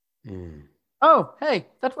Mm, Oh, hey,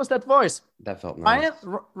 that was that voice. that felt Ryan,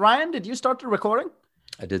 nice. Ryan, did you start the recording?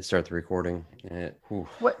 I did start the recording.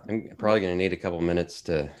 What? I'm probably going to need a couple minutes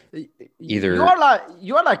to You either. are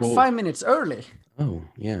like Well, 5 minutes early. oh,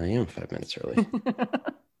 yeah, I am 5 minutes early.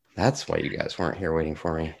 That's why you guys weren't here waiting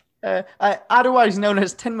for me. Otherwise known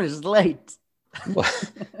as 10 minutes late. Well,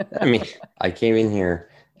 I mean, I came in here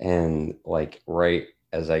and, like, right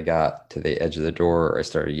as I got to the edge of the door, I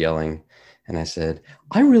started yelling and I said,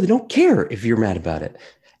 I really don't care if you're mad about it.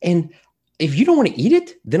 And if you don't want to eat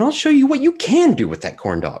it, then I'll show you what you can do with that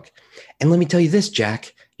corn dog. And let me tell you this,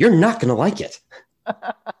 Jack, you're not going to like it.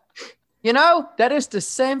 You know, that is the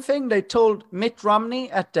same thing they told Mitt Romney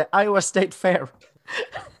at the Iowa State Fair.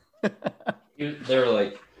 They're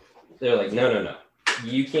like, no, no, no.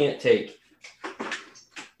 You can't take,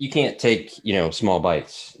 small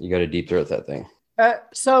bites. You got to deep throat that thing.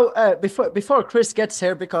 Before Chris gets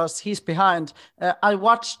here, because he's behind, I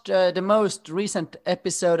watched the most recent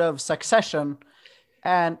episode of Succession,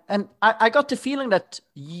 and I got the feeling that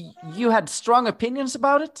you had strong opinions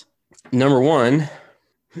about it. Number one,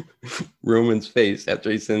 Roman's face after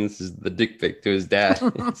he sends the dick pic to his dad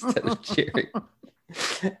instead of Jerry.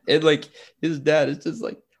 And like his dad is just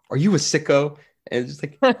like, "Are you a sicko?" And it's just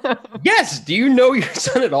like, "Yes. Do you know your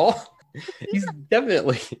son at all?" He's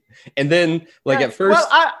definitely. And then like Yeah,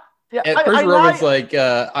 well, at I first Roman's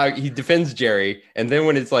lie. like, he defends Jerry, and then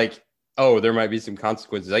when it's like, "Oh, there might be some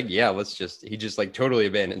consequences," like, yeah, he just like totally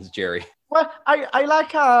abandons Jerry. Well, I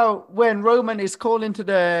like how when Roman is called into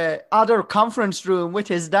the other conference room with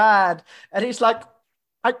his dad, and he's like,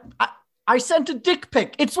 I, I, I sent a dick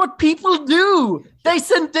pic. It's what people do. They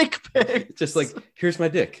send dick It's just pics. like, here's my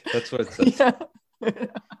dick. That's what it says. Yeah.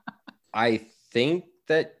 I think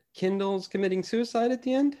that Kendall's committing suicide at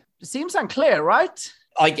the end. Seems unclear, right?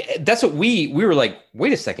 Like that's what we were like.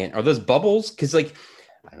 Wait a second, are those bubbles? Because like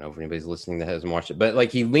I don't know if anybody's listening that hasn't watched it, but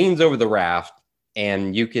like he leans over the raft,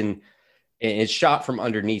 and you can. And it's shot from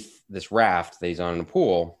underneath this raft that he's on in a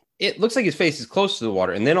pool. It looks like his face is close to the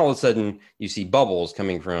water, and then all of a sudden you see bubbles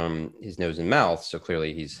coming from his nose and mouth. So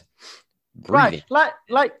clearly he's Right.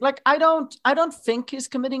 breathing. Like I don't think he's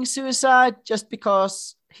committing suicide just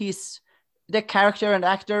because he's the character and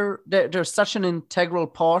actor. They're such an integral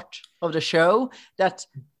part of the show that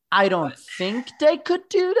I don't think they could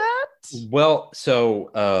do that. Well, so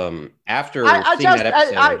after I seeing that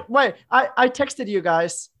just episode, I texted you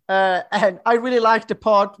guys, and I really like the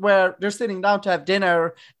part where they're sitting down to have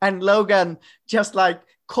dinner and Logan just like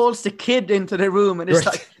calls the kid into the room and it's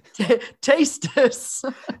right. like, taste this.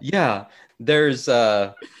 Yeah, there's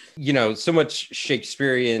so much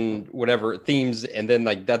Shakespearean whatever themes, and then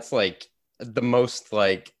like that's like the most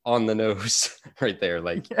like on the nose right there.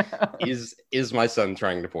 Like, Yeah. is my son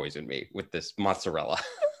trying to poison me with this mozzarella?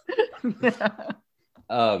 Yeah.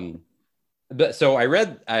 um but so I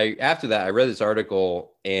after that I read this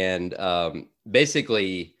article, and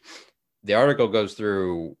basically the article goes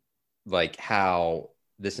through like how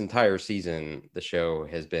this entire season the show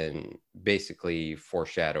has been basically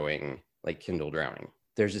foreshadowing like Kindle drowning.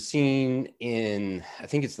 There's a scene in, I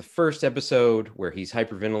think it's the first episode, where he's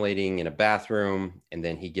hyperventilating in a bathroom, and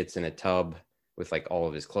then he gets in a tub with like all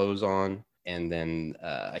of his clothes on, and then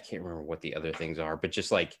I can't remember what the other things are, but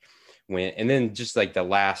just like and then just like the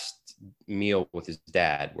last meal with his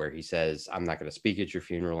dad, where he says, "I'm not going to speak at your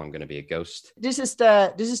funeral. I'm going to be a ghost." This is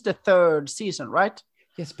the third season, right?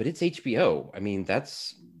 Yes, but it's HBO. I mean,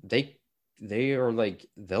 they are like,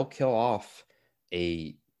 they'll kill off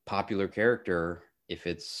a popular character if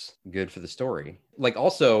it's good for the story. Like,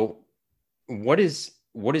 also, what is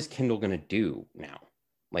Kendall gonna do now?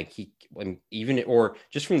 Like, even, or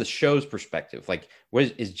just from the show's perspective, like,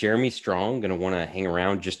 what is Jeremy Strong gonna want to hang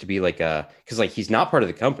around just to be like because like he's not part of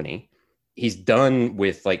the company. He's done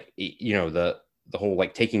with like the whole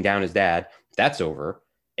like taking down his dad. That's over.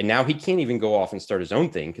 And now he can't even go off and start his own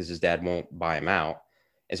thing because his dad won't buy him out.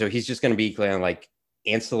 And so he's just going to be kind of like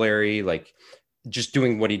ancillary, like just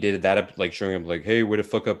doing what he did at that, like showing up like, "Hey, way to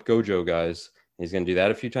fuck up Gojo, guys." And he's going to do that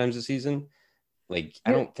a few times a season. Like,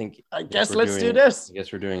 I don't think, I guess let's do this. I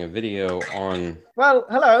guess we're doing a video on. Well,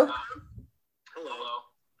 hello. Hello.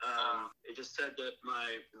 It just said that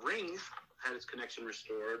my ring had its connection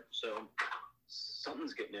restored, so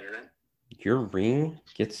something's getting internet. Your ring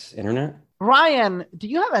gets internet? Ryan, do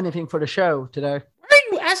you have anything for the show today? Why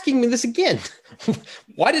are you asking me this again?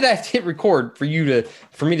 Why did I have to hit record for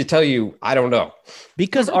me to tell you? I don't know.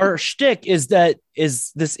 Because our shtick is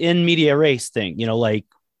this in media race thing, like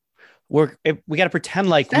we got to pretend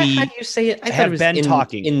like How we do you say it? I thought have it was been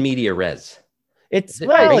talking. in media res. It's Is it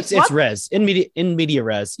well, race? it's res in media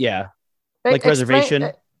res, yeah, like Explain,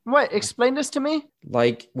 reservation. Wait, explain this to me.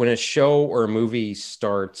 Like when a show or a movie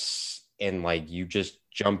starts and like you just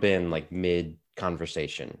jump in like mid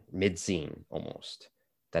conversation, mid scene almost.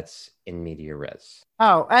 That's in media res.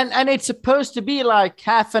 Oh, and it's supposed to be like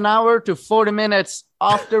half an hour to 40 minutes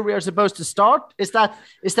after we are supposed to start. Is that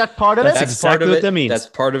part of it? That's exactly what that means. That's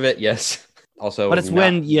part of it. Yes. Also, but it's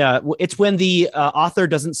when the author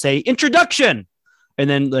doesn't say introduction, and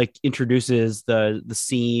then like introduces the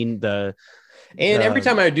scene. Every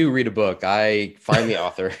time I do read a book, I find the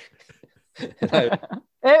author.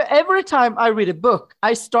 Every time I read a book,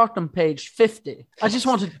 I start on page 50. I just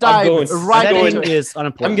want to dive right into it.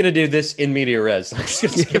 I'm going to do this in media res. I'm just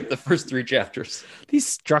going to skip the first 3 chapters. These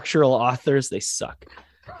structural authors, they suck.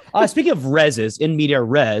 Speaking of reses, in media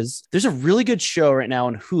res, there's a really good show right now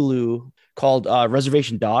on Hulu called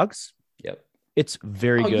Reservation Dogs. Yep. It's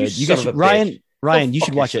very good. You guys, Ryan, you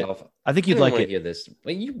should watch it. I think you'd like it. Hear this.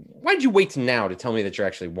 Why did you wait till now to tell me that you're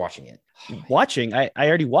actually watching it? Watching? I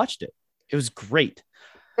already watched it. It was great.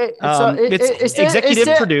 It's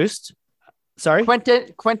executive produced. Sorry?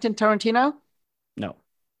 Quentin Tarantino? No.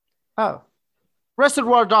 Oh.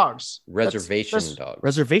 Reservoir Dogs. Reservation Dogs.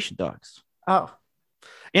 Reservation Dogs. Oh.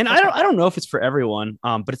 And okay. I don't know if it's for everyone,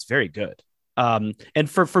 but it's very good. And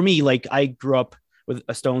for me, like I grew up with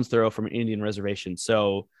a stone's throw from an Indian reservation.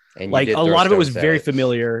 So like a lot of it was very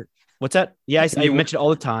familiar. What's that? Yeah, I mention it all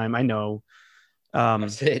the time. I know.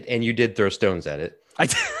 That's it. And you did throw stones at it. I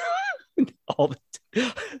did. All the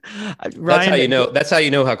Ryan, that's how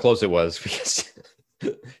you know how close it was, because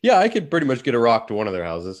yeah, I could pretty much get a rock to one of their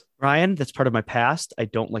houses. Ryan, that's part of my past. I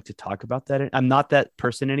don't like to talk about that. I'm not that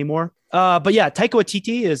person anymore. But yeah, Taika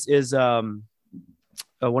Waititi is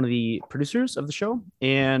one of the producers of the show,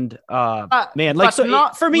 and man, like so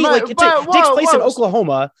for me, like it takes place in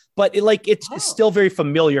Oklahoma, but it's still very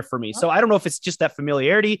familiar for me. So I don't know if it's just that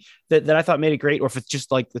familiarity that I thought made it great, or if it's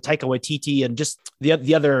just like the Taika Waititi and just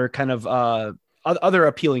the other kind of other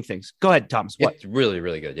appealing things. Go ahead, Thomas. What? It's really,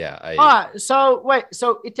 really good. Yeah. So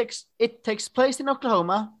it takes place in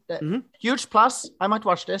Oklahoma. Huge plus. I might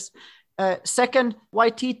watch this. Second,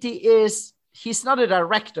 Waititi he's not a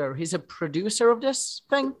director. He's a producer of this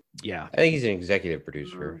thing. Yeah. I think he's an executive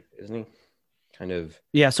producer, isn't he? Kind of.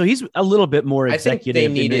 Yeah. So he's a little bit more executive. I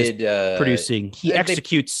think they needed producing. He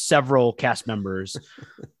executes several cast members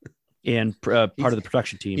and part of the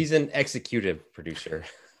production team. He's an executive producer.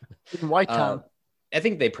 In White Town. I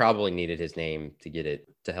think they probably needed his name to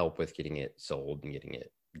help with getting it sold and getting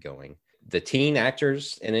it going. The teen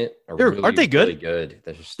actors in it aren't they good? Really good.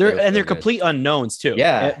 They're complete unknowns too.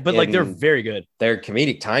 Yeah, but like they're very good. Their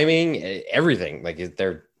comedic timing, everything, like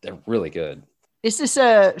they're really good. Is this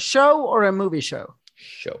a show or a movie show?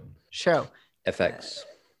 Show. FX.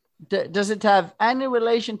 Does it have any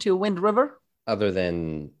relation to Wind River? Other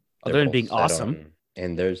than being awesome.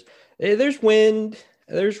 And there's wind,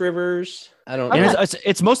 there's rivers. I don't know.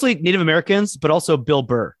 It's mostly Native Americans, but also Bill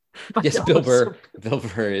Burr. Yes, Bill Burr. Bill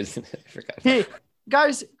Burr is. I forgot. Hey,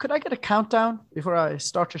 guys, could I get a countdown before I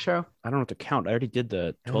start the show? I don't know what to count. I already did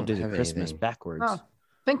the 12 Days of Christmas backwards. Oh,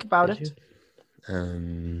 think about it.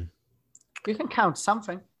 You can count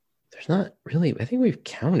something. There's not really. I think we've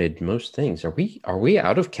counted most things. Are we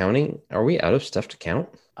out of counting? Are we out of stuff to count?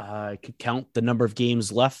 I could count the number of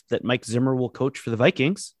games left that Mike Zimmer will coach for the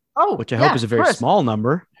Vikings. Oh, which I hope is a very small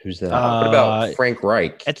number. Who's that? What about Frank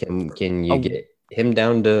Reich? Can you get him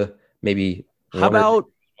down to maybe? How about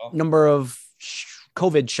number of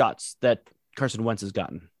COVID shots that Carson Wentz has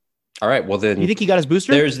gotten? All right. Well, then you think he got his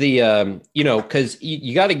booster? There's the because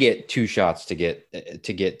you got to get 2 shots to get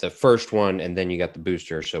the first one, and then you got the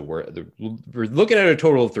booster. So we're looking at a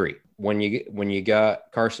total of 3. When you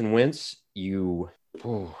got Carson Wentz,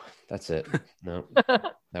 that's it. No,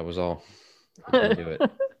 that was all. I didn't do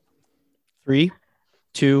it. 3,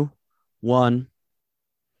 2, 1.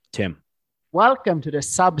 Tim. Welcome to the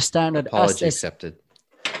substandard. Apology accepted.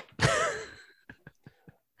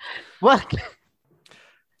 Welcome.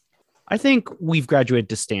 I think we've graduated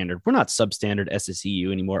to standard. We're not substandard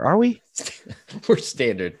SSEU anymore, are we? We're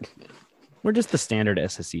standard. We're just the standard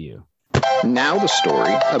SSEU. Now the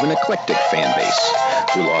story of an eclectic fan base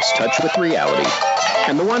who lost touch with reality,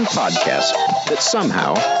 and the one podcast that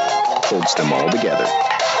somehow holds them all together.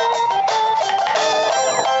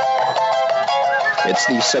 It's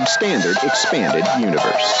the Substandard Expanded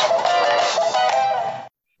Universe.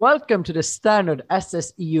 Welcome to the Standard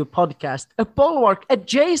SSEU podcast, a Bulwark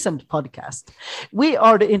adjacent podcast. We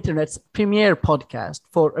are the internet's premier podcast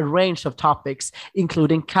for a range of topics,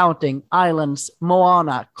 including counting, islands,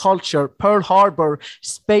 Moana, culture, Pearl Harbor,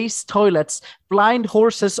 space toilets, blind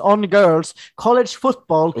horses on girls, college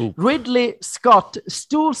football, Ridley Scott,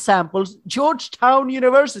 stool samples, Georgetown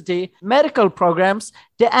University, medical programs,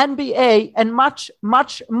 the NBA, and much,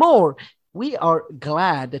 much more. We are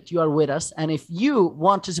glad that you are with us. And if you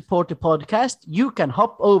want to support the podcast, you can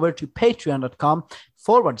hop over to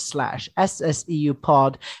patreon.com/SSEU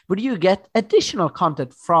pod, where you get additional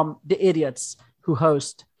content from the idiots who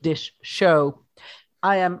host this show.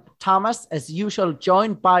 I am Thomas, as usual,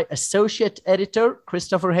 joined by associate editor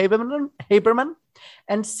Christopher Haberman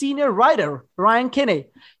and senior writer Ryan Kinney.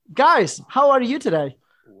 Guys, how are you today?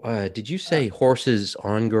 Did you say horses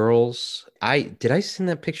on girls? Did I send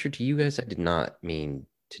that picture to you guys? I did not mean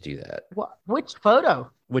to do that. What? Which photo?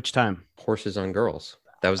 Which time? Horses on girls.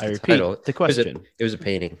 That was the repeat title. the question. It was a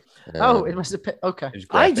painting. It was okay.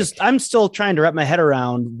 It was I'm still trying to wrap my head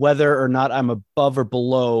around whether or not I'm above or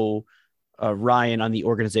below Ryan on the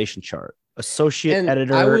organization chart. Associate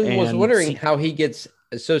editor. I was wondering how he gets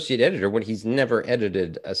associate editor when he's never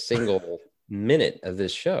edited a single minute of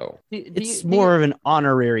this show. It's more of an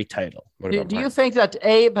honorary title. Do you think that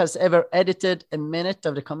Abe has ever edited a minute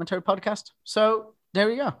of the commentary podcast? So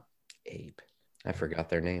there you go. Abe. I forgot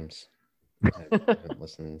their names. I haven't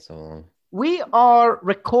listened in so long. We are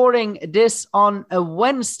recording this on a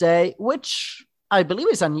Wednesday, which I believe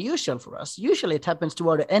is unusual for us. Usually it happens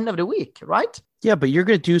toward the end of the week, right? Yeah, but you're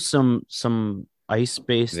going to do some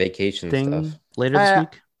ice-based vacation thing stuff later this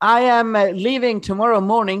week? I am leaving tomorrow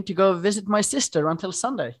morning to go visit my sister until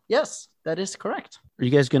Sunday. Yes, that is correct. Are you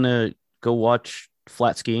guys going to go watch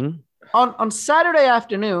flat skiing? On Saturday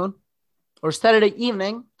afternoon or Saturday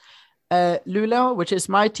evening, Luleå, which is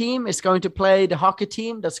my team, is going to play the hockey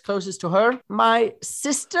team that's closest to her. My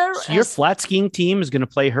sister... So your flat skiing team is going to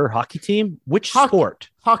play her hockey team? Which sport?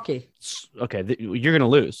 Hockey. Okay, you're going to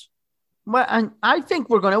lose. Well, and I think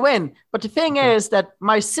we're going to win. But the thing is that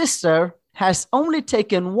my sister has only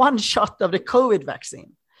taken one shot of the COVID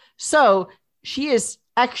vaccine. So she is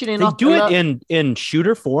actually not... They do it in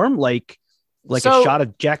shooter form, like a shot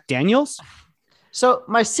of Jack Daniels? So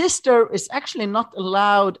my sister is actually not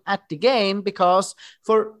allowed at the game because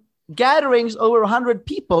for gatherings over 100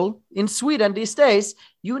 people in Sweden these days,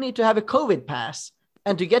 you need to have a COVID pass.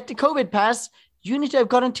 And to get the COVID pass, you need to have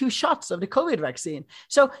gotten 2 shots of the COVID vaccine.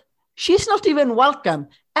 So she's not even welcome.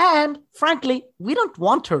 And frankly, we don't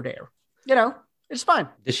want her there. You know, it's fine.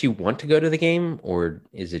 Does she want to go to the game, or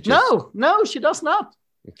is it just... No, she does not.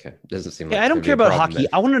 Okay, doesn't seem like... I don't care about hockey.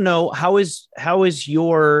 I want to know how is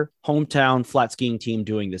your hometown flat skiing team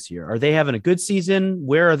doing this year? Are they having a good season?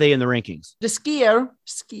 Where are they in the rankings? The skier,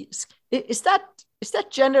 is that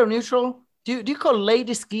gender neutral? Do you call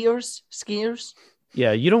lady skiers?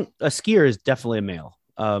 Yeah, you don't. A skier is definitely a male.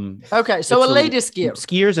 Okay, so a lady skier.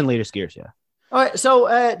 Skiers and lady skiers, yeah. All right, so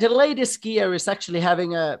the lady skier is actually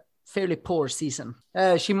having a fairly poor season.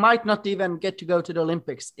 She might not even get to go to the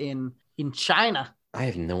Olympics in China. I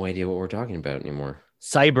have no idea what we're talking about anymore.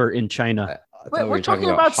 Cyber in China. We're talking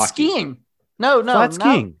about skiing. No, flat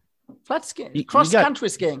skiing. Flat skiing. Cross country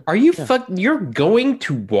skiing. Are you you're going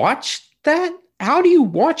to watch that? How do you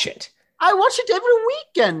watch it? I watch it every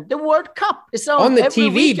weekend. The World Cup is on the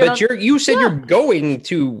TV, but you said you're going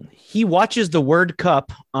to. He watches the World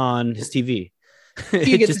Cup on his TV.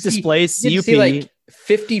 It just displays CUP. You see like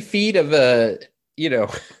 50 feet of as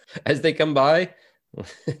they come by.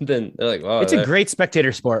 Then they're like, "Wow, it's a great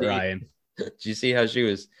spectator sport." Ryan, did you see how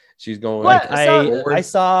she's going? I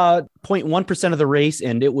saw 0.1% of the race,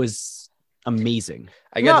 and it was amazing.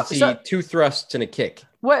 I got to see 2 thrusts and a kick.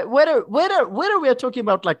 Whether we are talking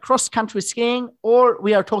about like cross country skiing or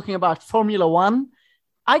we are talking about Formula One,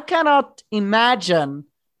 I cannot imagine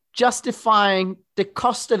justifying the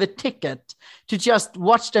cost of a ticket to just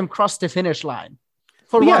watch them cross the finish line.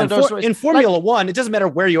 In Formula One, it doesn't matter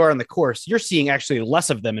where you are on the course. You're seeing actually less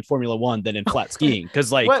of them in Formula One than in flat skiing because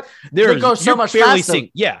they go so much faster.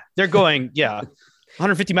 They're going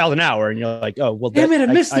 150 miles an hour, and you're like, oh well, damn it, I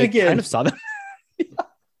missed it again. I kind of saw that.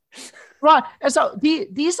 Right, and so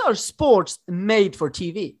these are sports made for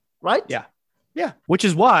TV, right? Yeah. Which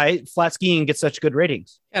is why flat skiing gets such good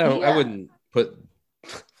ratings. I wouldn't put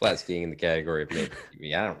flat skiing in the category of made for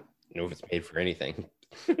TV. I don't know if it's made for anything.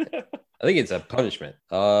 I think it's a punishment.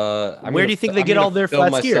 Where do you think they get all their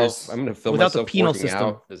flat skiers? I'm going to film without myself the penal working system.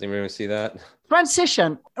 out. Does anyone see that?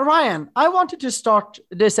 Transition. Ryan, I wanted to start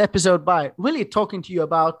this episode by really talking to you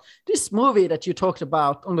about this movie that you talked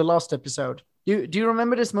about on the last episode. Do you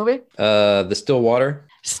remember this movie? The Stillwater,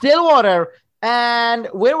 Stillwater. And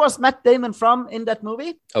where was Matt Damon from in that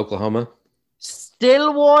movie? Oklahoma.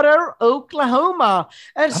 Stillwater, Oklahoma.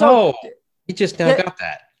 And so he just now got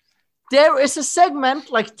that. There is a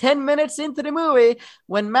segment like 10 minutes into the movie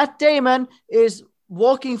when Matt Damon is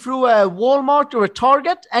walking through a Walmart or a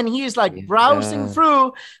Target, and he is like browsing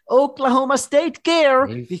through Oklahoma State gear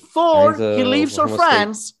before he leaves for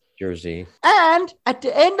France. Jersey. And at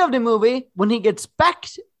the end of the movie, when he gets back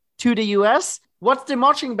to the US, what's the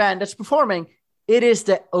marching band that's performing? It is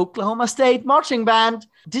the Oklahoma State Marching Band.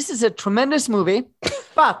 This is a tremendous movie,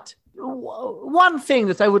 but one thing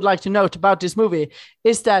that I would like to note about this movie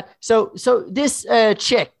is that so this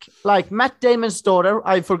chick, like Matt Damon's daughter,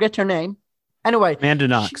 I forget her name. Anyway, Amanda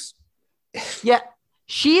Knox.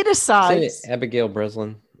 She decides. Abigail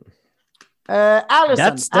Breslin.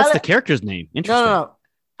 Allison. That's the character's name. Interesting. No.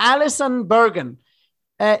 Allison Bergen.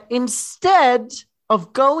 Instead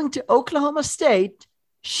of going to Oklahoma State,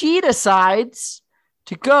 she decides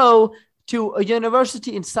to go to a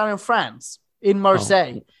university in southern France, in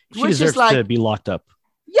Marseille. She deserves to be locked up.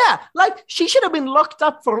 Yeah, like she should have been locked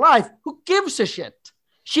up for life. Who gives a shit?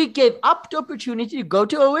 She gave up the opportunity to go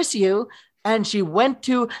to OSU, and she went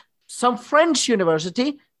to some French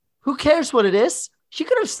university. Who cares what it is? She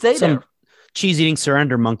could have stayed there. Cheese-eating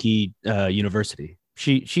surrender monkey university.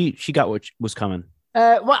 She got what was coming.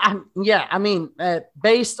 Based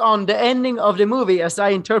on the ending of the movie, as I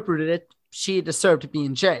interpreted it, she deserved to be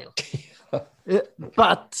in jail.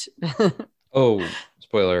 But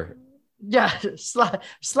spoiler. Yeah,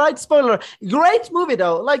 slight spoiler. Great movie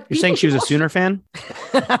though. Like, you're saying she was a Sooner fan?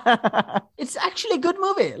 It's actually a good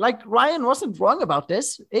movie. Like, Ryan wasn't wrong about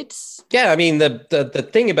this. I mean, the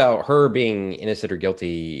thing about her being innocent or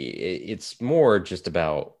guilty, it's more just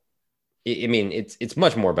about. I mean, it's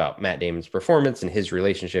much more about Matt Damon's performance and his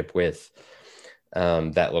relationship with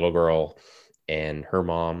that little girl and her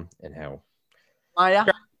mom, and how Maya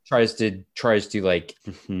tries to like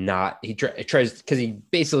not he tries because he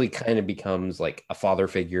basically kind of becomes like a father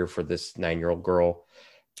figure for this 9-year-old girl.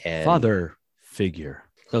 And father figure.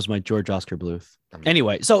 That was my George Oscar Bluth.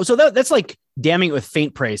 Anyway, so that's like damning it with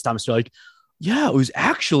faint praise. Thomas, you're like, yeah, it was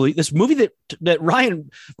actually this movie that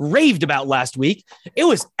Ryan raved about last week. It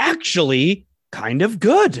was actually kind of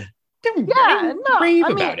good. Rave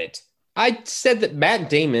about it. I said that Matt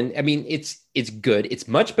Damon, I mean, it's good. It's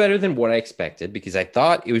much better than what I expected, because I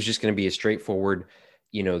thought it was just going to be a straightforward,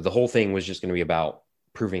 the whole thing was just going to be about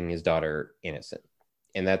proving his daughter innocent.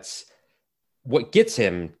 And that's what gets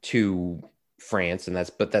him to France.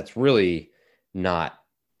 But that's really not,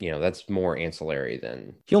 that's more ancillary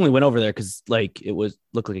than. He only went over there because like it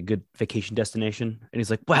looked like a good vacation destination. And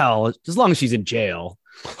he's like, well, as long as she's in jail,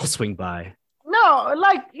 I'll swing by. No,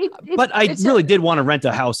 like, but I really did want to rent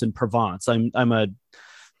a house in Provence. I'm a,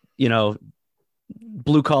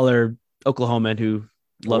 blue collar Oklahoman who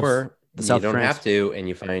loves the South. You don't France. have to, and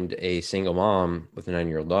you find a single mom with a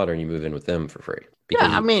 9-year-old daughter, and you move in with them for free.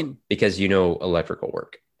 Because electrical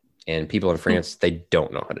work, and people in France they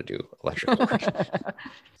don't know how to do electrical work.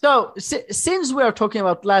 So since we are talking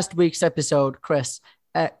about last week's episode, Chris,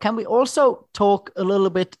 can we also talk a little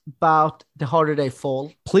bit about The Harder They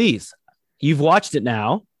Fall? Please. You've watched it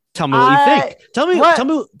now. Tell me what you think. Tell me what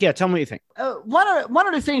you think. One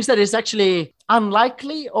of the things that is actually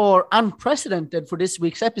unlikely or unprecedented for this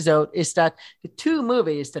week's episode is that the two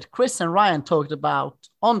movies that Chris and Ryan talked about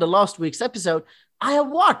on the last week's episode, I have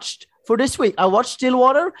watched for this week. I watched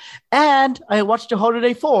Stillwater and I watched The Harder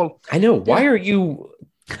They Fall. I know. Why are you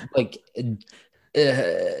like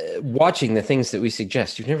watching the things that we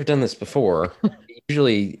suggest? You've never done this before.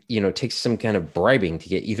 Usually, it takes some kind of bribing to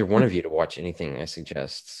get either one of you to watch anything I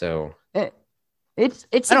suggest. So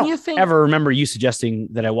it's a new thing. I don't ever remember you suggesting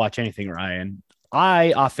that I watch anything, Ryan.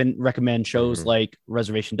 I often recommend shows like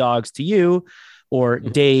Reservation Dogs to you or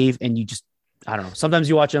Dave, and you just, I don't know. Sometimes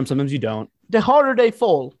you watch them, sometimes you don't. The Harder They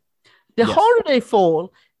Fall. The Harder They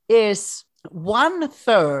Fall is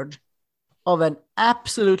 1/3 of an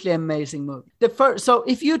absolutely amazing movie. So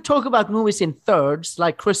if you talk about movies in thirds,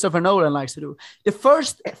 like Christopher Nolan likes to do, the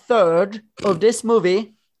first third of this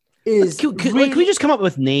movie is can we just come up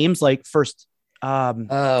with names like first act?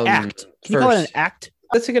 Can you call it an act?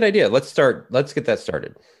 That's a good idea. Let's get that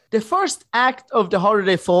started. The first act of The Harder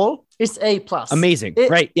They Fall is A+. Amazing,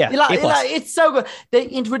 right? Yeah, A+. It's so good. They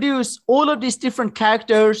introduce all of these different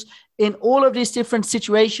characters in all of these different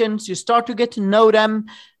situations. You start to get to know them.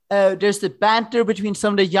 There's the banter between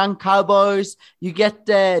some of the young cowboys. You get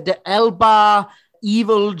the Elba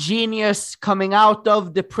evil genius coming out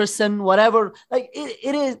of the prison, whatever. Like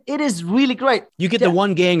it is really great. You get the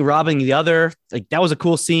one gang robbing the other. Like that was a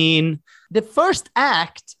cool scene. the first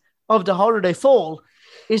act of The Holiday Fall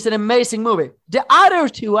is an amazing movie. The other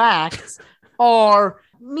two acts are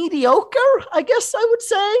mediocre, I guess I would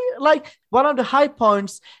say. Like, one of the high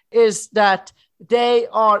points is that they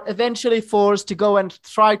are eventually forced to go and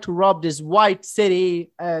try to rob this white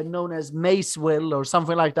city known as Maceville or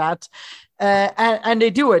something like that. And they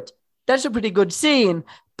do it. That's a pretty good scene.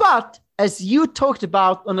 But as you talked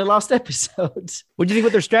about on the last episode, What do you think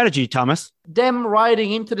about their strategy, Thomas? them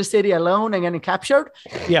riding into the city alone and getting captured.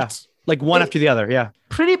 Yeah, like one after the other. Yeah.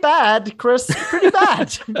 Pretty bad, Chris. Pretty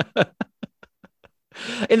bad.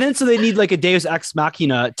 And then so they need like a Deus Ex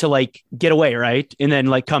Machina to like get away, right? And then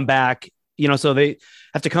like come back, you know, so they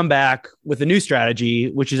have to come back with a new strategy,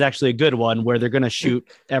 which is actually a good one where they're going to shoot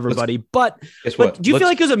everybody. But do you feel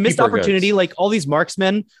like there's a missed opportunity? Like all these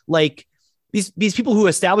marksmen, like these people who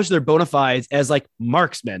establish their bona fides as like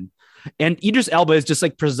marksmen, and Idris Elba is just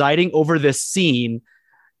like presiding over this scene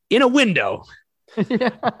in a window,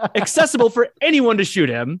 accessible for anyone to shoot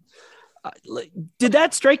him. Did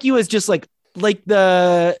that strike you as just like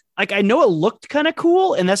I know it looked kind of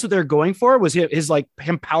cool and that's what they're going for, was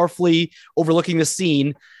him powerfully overlooking the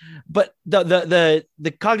scene, but the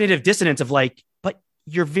cognitive dissonance of like, but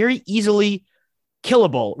you're very easily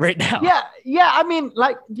killable right now. Yeah. I mean,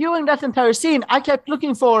 like during that entire scene, I kept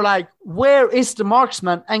looking for like, where is the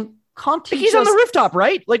marksman? And can't he he's on the rooftop,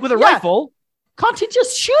 right? Like with a rifle. Can't he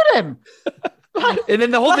just shoot him? And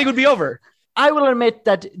then the whole thing would be over. I will admit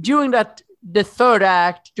that during the third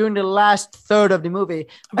act, during the last third of the movie.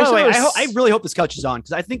 By the way, I really hope this catches on,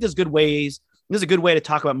 because I think there's good ways. There's a good way to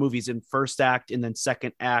talk about movies in first act and then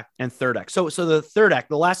second act and third act. So the third act,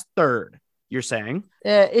 the last third, you're saying?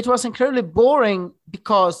 It was incredibly boring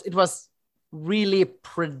because it was really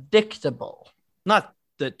predictable. Not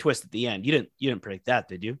the twist at the end. You didn't predict that,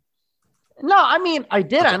 did you? No, I mean, I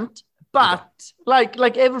didn't. Okay. But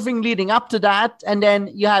like everything leading up to that, and then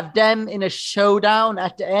you have them in a showdown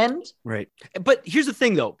at the end. Right. But here's the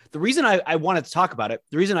thing, though. The reason I wanted to talk about it,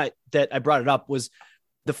 the reason I brought it up was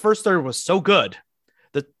the first third was so good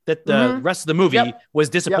that the rest of the movie was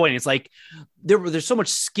disappointing. It's like there's so much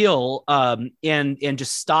skill and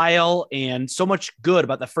just style and so much good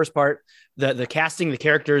about the first part. The casting, the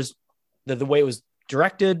characters, the way it was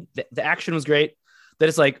directed, the action was great. That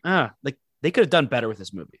it's like they could have done better with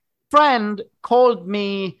this movie. Friend called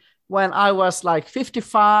me when I was like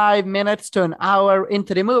 55 minutes to an hour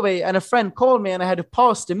into the movie, and a friend called me and I had to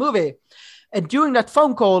pause the movie. And during that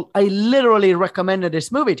phone call, I literally recommended this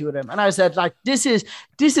movie to them. And I said, like, this is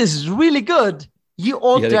really good. You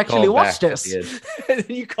ought to actually watch this. And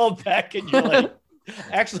then you called back and you're like,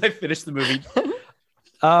 actually, I finished the movie.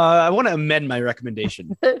 I want to amend my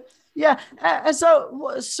recommendation. Yeah. And so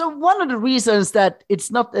one of the reasons that it's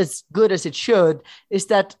not as good as it should is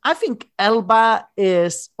that I think Elba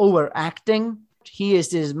is overacting. He is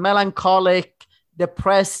this melancholic,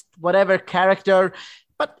 depressed, whatever character,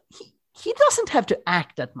 but he doesn't have to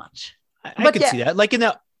act that much. I could see that. Like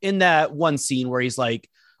in that one scene where he's like,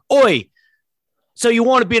 "Oi, so you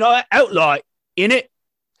want to be an outlaw in it?"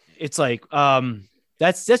 It's like,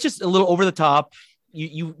 that's just a little over the top.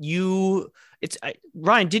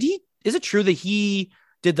 Ryan, is it true that he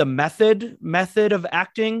did the method of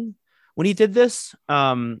acting when he did this?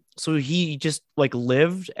 So he just like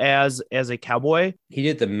lived as a cowboy. He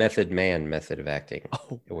did the Method Man method of acting,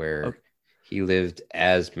 where he lived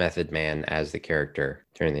as Method Man, as the character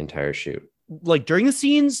during the entire shoot. Like during the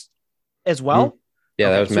scenes as well? Mm-hmm. Yeah,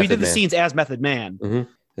 that was so Method he did Man. The scenes as Method Man.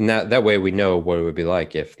 Mm-hmm. And that way we know what it would be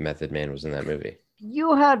like if Method Man was in that movie.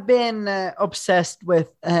 You have been obsessed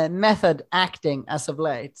with method acting as of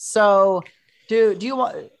late. So do you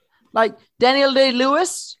want, like Daniel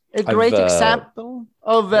Day-Lewis, a great example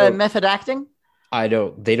of method acting? He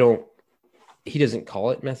doesn't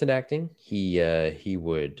call it method acting. He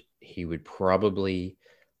would probably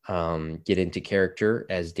get into character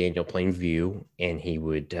as Daniel Plainview, and he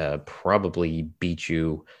would probably beat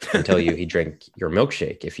you and tell you he drank your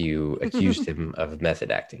milkshake if you accused him of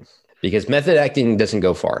method acting. Because method acting doesn't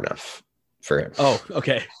go far enough for him. Oh,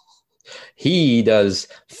 okay. He does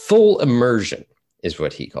full immersion, is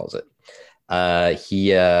what he calls it.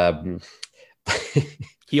 He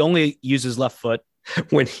only uses left foot.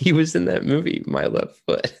 When he was in that movie, My Left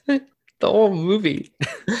Foot, the whole movie,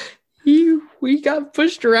 we got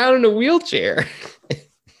pushed around in a wheelchair.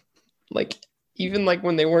 Even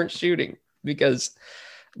when they weren't shooting, because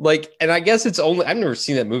and I guess it's only, I've never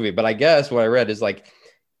seen that movie, but I guess what I read is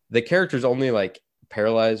the character's only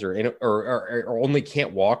paralyzed or only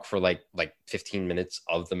can't walk for like 15 minutes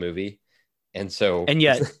of the movie. And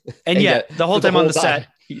yet the whole time on the set,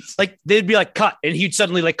 they'd be cut, and he'd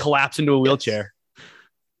suddenly collapse into a wheelchair.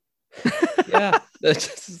 Yeah,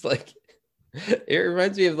 that's just like, it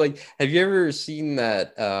reminds me of like, have you ever seen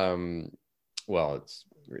that? Well, it's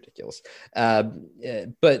ridiculous.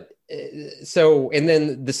 But so, and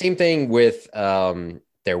then the same thing with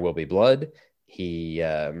There Will Be Blood. He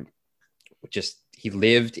he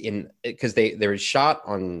lived in, because they were shot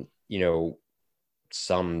on,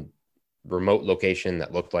 some remote location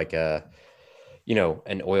that looked like an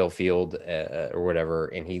oil field or whatever.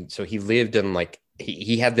 And he lived in like,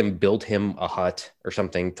 he had them build him a hut or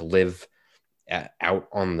something to live out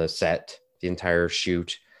on the set the entire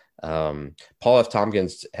shoot. Paul F.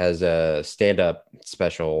 Tompkins has a stand-up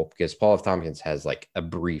special because Paul F. Tompkins has like a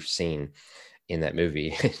brief scene in that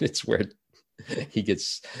movie. It's where he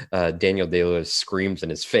gets Daniel Day-Lewis screams in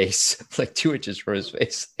his face, like 2 inches from his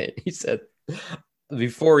face. And he said,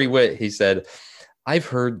 before he went, he said, I've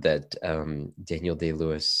heard that Daniel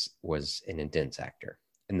Day-Lewis was an intense actor,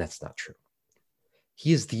 and that's not true.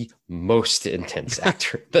 He is the most intense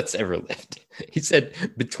actor that's ever lived. He said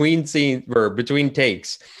between scenes or between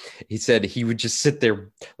takes, he said he would just sit there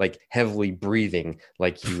like heavily breathing,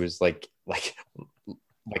 like he was like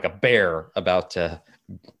a bear about to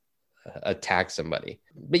attack somebody.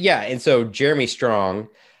 But yeah, and so Jeremy Strong,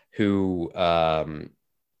 who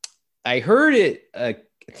I heard it, I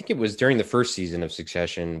think it was during the first season of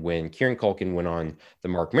Succession when Kieran Culkin went on the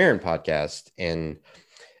Mark Maron podcast, and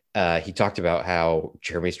he talked about how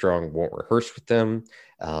Jeremy Strong won't rehearse with them.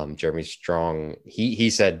 Jeremy Strong, he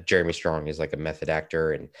said Jeremy Strong is like a method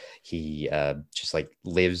actor, and he just like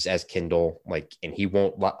lives as Kindle, like, and he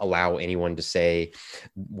won't allow anyone to say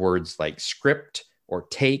words like script or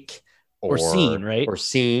take or scene, right? Or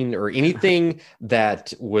scene or anything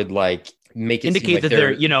that would like make it indicate like that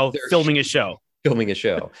they're filming a show.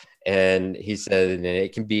 And he said, and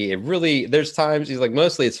it can be, there's times he's like,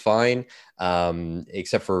 mostly it's fine,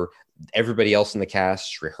 except for everybody else in the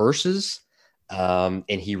cast rehearses, and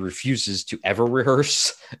he refuses to ever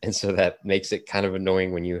rehearse. And so that makes it kind of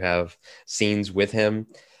annoying when you have scenes with him.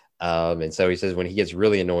 And so he says when he gets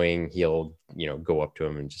really annoying, he'll, go up to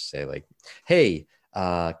him and just say like, hey,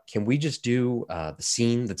 can we just do the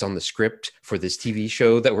scene that's on the script for this TV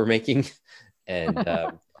show that we're making?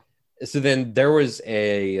 And so then there was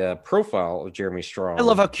a profile of Jeremy Strong. I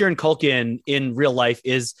love how Kieran Culkin in real life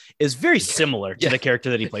is very similar to the character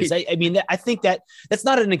that he plays. I mean, I think that's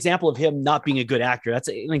not an example of him not being a good actor. That's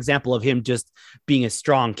an example of him just being a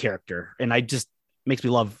strong character. And makes me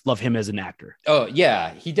love him as an actor. Oh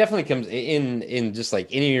yeah. He definitely comes in just like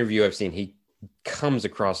any interview I've seen, he comes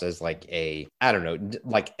across as like a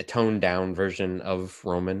toned down version of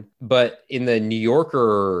Roman. But in the New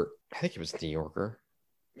Yorker, I think it was New Yorker,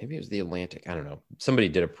 maybe it was the Atlantic, I don't know. Somebody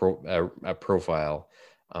did a profile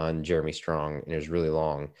on Jeremy Strong, and it was really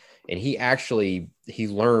long. And he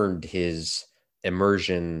learned his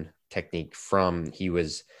immersion technique from, he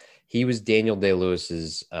was Daniel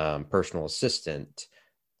Day-Lewis's personal assistant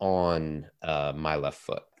on My Left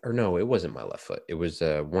Foot. Or no, it wasn't My Left Foot. It was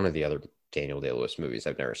one of the other Daniel Day-Lewis movies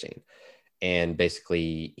I've never seen. And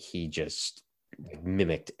basically he just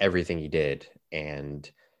mimicked everything he did, and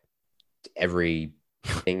every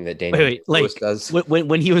thing that Daniel Lewis does.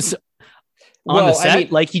 When he was on the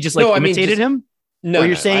set, he just imitated him? No,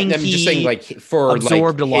 you're saying I'm just saying like for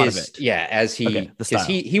absorbed a lot of it. Yeah, as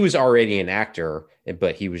he was already an actor,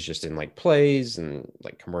 but he was just in like plays and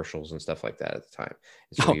like commercials and stuff like that at the time.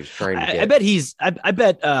 And so he was trying to get... I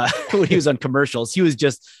bet when he was on commercials, he was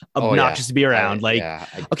just obnoxious to be around.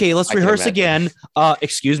 Okay, let's rehearse again.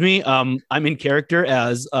 Excuse me. I'm in character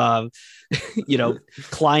as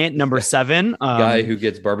client number 7. Guy who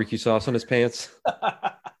gets barbecue sauce on his pants.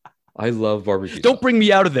 I love barbecue Don't sauce. Bring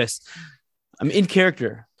me out of this. I'm in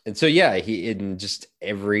character. And so, yeah, he in just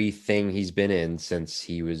everything he's been in since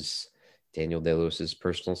he was Daniel Day-Lewis's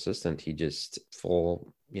personal assistant, he just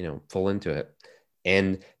full into it.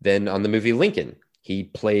 And then on the movie Lincoln, he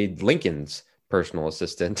played Lincoln's personal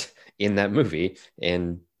assistant in that movie,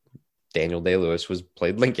 and Daniel Day-Lewis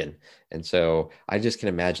played Lincoln. And so I just can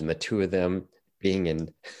imagine the two of them being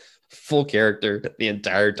in full character the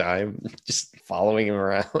entire time, just following him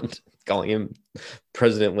around, calling him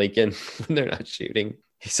President Lincoln when they're not shooting.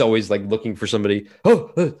 He's always like looking for somebody.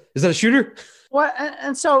 Is that a shooter? Well,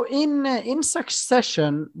 and so in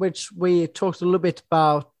Succession, which we talked a little bit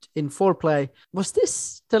about in Foreplay, was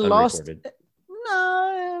this the last?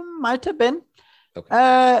 No, might have been.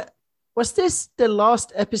 Okay. Was this the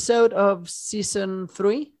last episode of season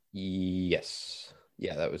 3? Yes.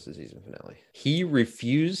 Yeah, that was the season finale. He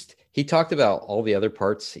refused. He talked about all the other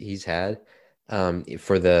parts he's had.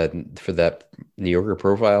 For that New Yorker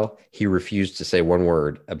profile, he refused to say one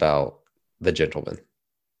word about The Gentleman.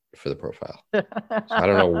 for the profile. So I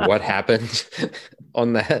don't know what happened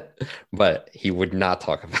on that, but he would not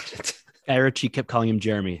talk about it. Guy Ritchie kept calling him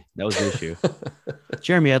Jeremy. That was the issue.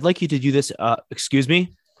 Jeremy, I'd like you to do this. Excuse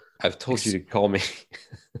me? I've told you to call me.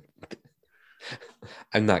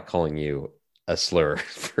 I'm not calling you a slur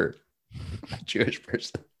for a Jewish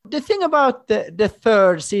person. The thing about the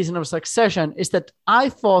third season of Succession is that I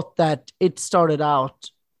thought that it started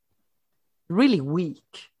out really weak,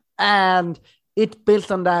 and it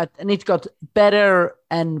built on that, and it got better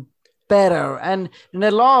and better. And in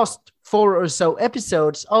the last 4 or so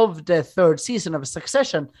episodes of the third season of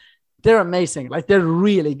Succession, they're amazing. Like, they're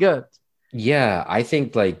really good. Yeah, I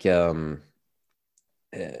think you're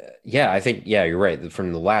right.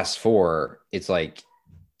 From the last 4, it's like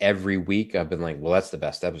every week I've been like, well, that's the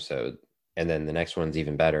best episode. And then the next one's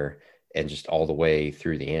even better, and just all the way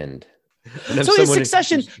through the end. So is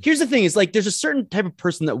Succession, here's the thing, is like there's a certain type of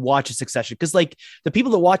person that watches Succession, because like the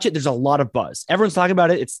people that watch it, there's a lot of buzz. Everyone's talking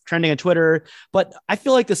about it. It's trending on Twitter. But I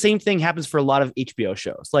feel like the same thing happens for a lot of HBO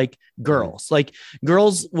shows, like Girls. Like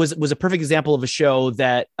Girls was a perfect example of a show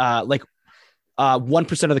that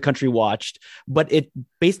 1% of the country watched, but it,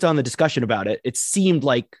 based on the discussion about it, it seemed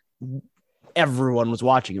like everyone was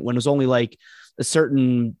watching it when it was only like a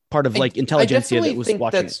certain part of like intelligentsia that was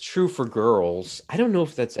watching. That's true for Girls. I don't know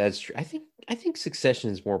if that's as true. I think Succession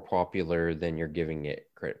is more popular than you're giving it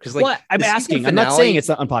credit. Because like, I'm asking. I'm not saying it's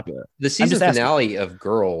not unpopular. The season finale of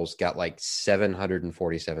Girls got like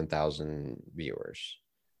 747,000 viewers,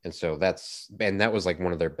 and so that was like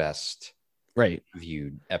one of their best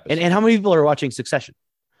viewed episodes. And how many people are watching Succession?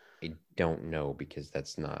 I don't know, because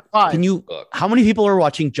that's not. How many people are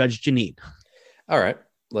watching Judge Janine? All right.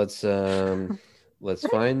 Let's find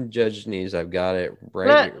Judge Janine. I've got it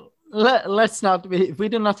right here. Let's not. We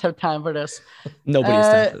do not have time for this. Nobody has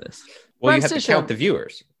time for this. Well, you have to count the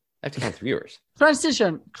viewers.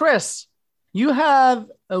 Transition. Chris, you have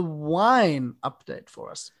a wine update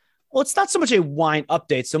for us. Well, it's not so much a wine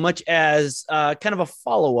update, so much as kind of a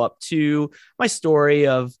follow-up to my story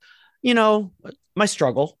of, my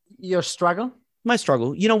struggle. Your struggle? My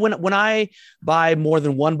struggle. When I buy more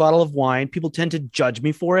than one bottle of wine, people tend to judge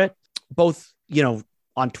me for it, both,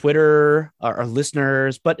 on Twitter, our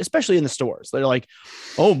listeners, but especially in the stores. They're like,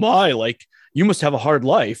 oh my, like, you must have a hard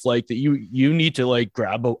life, like that you need to like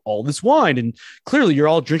grab all this wine, and clearly you're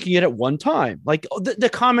all drinking it at one time. Like the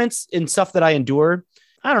comments and stuff that I endure,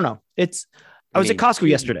 I don't know. I was at Costco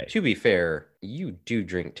yesterday. To be fair, you do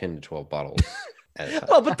drink 10 to 12 bottles at a time.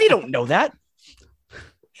 Well, but they don't know that.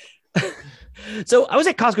 So I was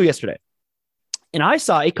at Costco yesterday, and I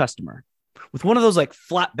saw a customer with one of those like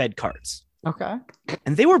flatbed carts. Okay.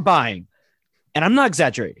 And they were buying, and I'm not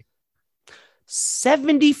exaggerating,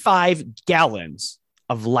 75 gallons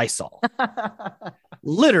of Lysol.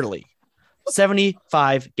 Literally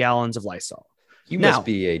 75 gallons of Lysol. You must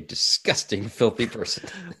be a disgusting, filthy person.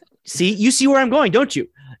 You see where I'm going, don't you?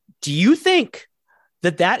 Do you think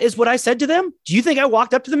that is what I said to them? Do you think I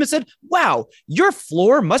walked up to them and said, wow, your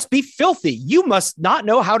floor must be filthy. You must not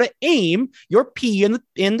know how to aim your pee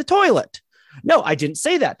in the toilet. No, I didn't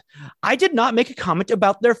say that. I did not make a comment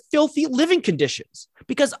about their filthy living conditions,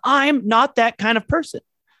 because I'm not that kind of person.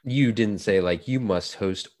 You didn't say like, you must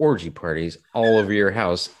host orgy parties all over your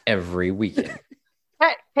house every weekend.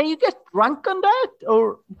 Can you get drunk on that,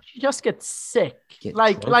 or you just get sick?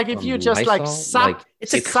 Like if you just Lysol? like suck.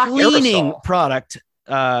 It's a cleaning product.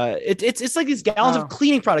 It's like these gallons of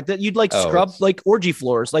cleaning product that you'd like scrub like orgy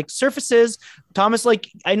floors, like surfaces. Thomas, like,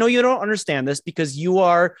 I know you don't understand this because you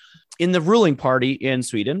are in the ruling party in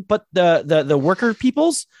Sweden, but the worker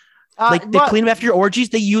peoples, they clean up after your orgies.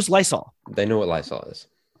 They use Lysol. They know what Lysol is.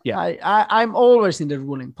 Yeah, I'm always in the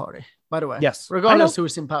ruling party, by the way. Yes, regardless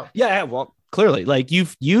who's in power. Yeah, well, clearly, like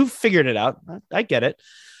you've figured it out. I get it,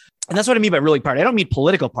 and that's what I mean by ruling party. I don't mean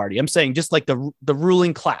political party. I'm saying just like the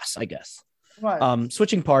ruling class, I guess. Right.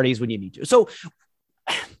 Switching parties when you need to. So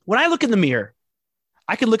when I look in the mirror,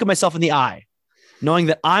 I can look at myself in the eye, knowing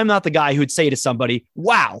that I'm not the guy who'd say to somebody,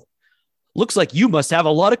 wow, looks like you must have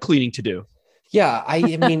a lot of cleaning to do. Yeah, I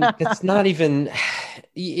mean, it's not even,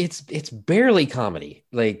 it's barely comedy.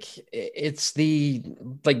 Like, it's the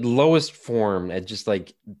like lowest form at just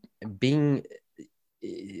like being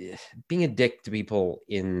a dick to people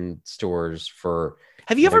in stores for.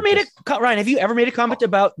 Have you ever made Ryan? Have you ever made a comment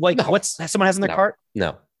about like what someone has in their cart?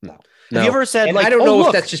 No. Have you ever said, and like, I don't know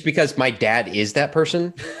if that's just because my dad is that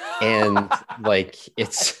person, and like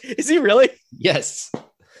is he really? Yes.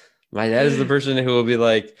 My dad is the person who will be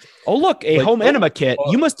like, oh, look, a home enema kit.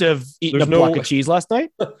 You must have eaten a block of cheese last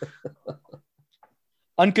night.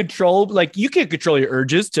 Uncontrolled. Like, you can't control your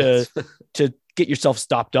urges to get yourself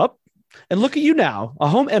stopped up. And look at you now, a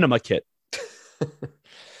home enema kit.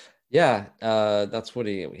 Yeah, that's what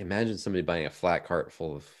he imagine somebody buying a flat cart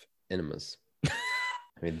full of enemas. I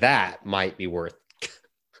mean, that might be worth.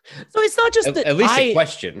 So it's not just at least a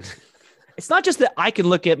question. It's not just that I can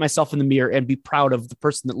look at myself in the mirror and be proud of the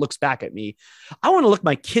person that looks back at me. I want to look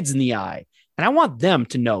my kids in the eye, and I want them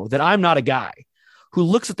to know that I'm not a guy who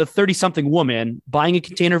looks at the 30-something woman buying a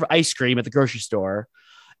container of ice cream at the grocery store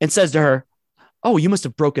and says to her, "Oh, you must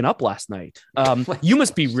have broken up last night. You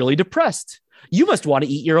must be really depressed. You must want to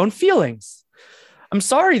eat your own feelings. I'm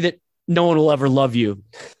sorry that no one will ever love you."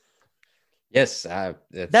 Yes.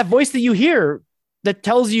 That voice that you hear that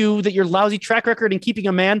tells you that your lousy track record in keeping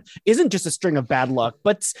a man isn't just a string of bad luck,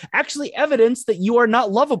 but actually evidence that you are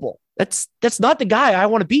not lovable. That's not the guy I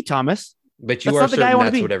want to be, Thomas. But you are certain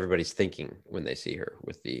that's what everybody's thinking when they see her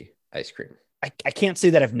with the ice cream. I can't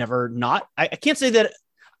say that I've never not. I can't say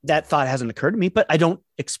that thought hasn't occurred to me, but I don't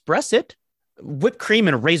express it. Whipped cream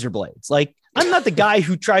and razor blades. Like, I'm not the guy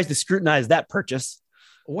who tries to scrutinize that purchase.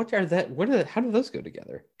 How do those go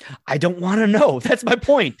together? I don't want to know. That's my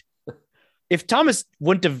point. If Thomas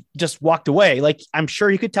wouldn't have just walked away, like, I'm sure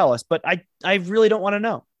he could tell us, but I really don't want to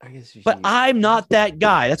know. But I'm not that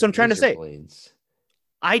guy. That's what I'm trying to say. Blades.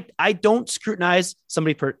 I don't scrutinize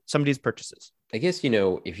somebody's purchases. I guess,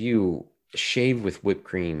 if you shave with whipped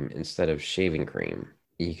cream instead of shaving cream,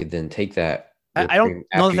 you could then take that. I don't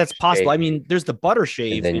know if that's possible. I mean, there's the butter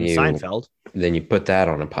shave in Seinfeld. Then you put that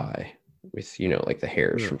on a pie with, like the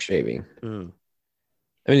hairs from shaving. I mean,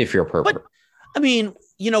 if you're a pervert. But, I mean,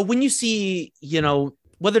 when you see,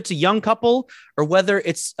 whether it's a young couple or whether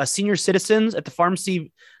it's a senior citizens at the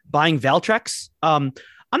pharmacy buying Valtrex, I'm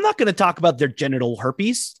not going to talk about their genital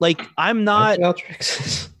herpes. Like, I'm not.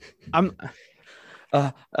 Valtrex. I'm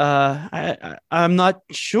not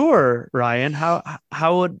sure, Ryan.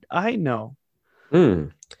 How would I know?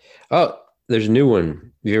 Oh, there's a new one. Have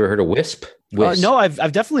you ever heard of Wisp? No,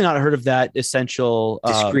 I've definitely not heard of that essential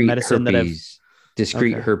medicine herpes,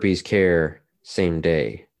 discrete herpes care, same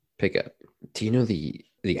day pickup. Do you know the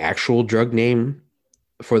actual drug name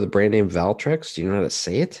for the brand name Valtrex? Do you know how to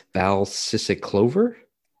say it? Valsiciclover?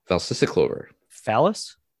 Valsiciclover.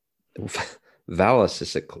 Phallus?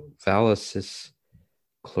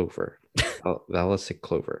 Valsiciclover.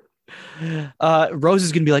 Valsiciclover. Rose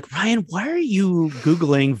is going to be like, Ryan, why are you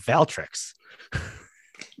Googling Valtrex?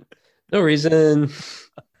 No reason.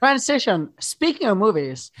 Transition. Speaking of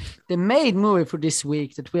movies, the main movie for this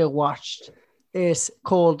week that we have watched is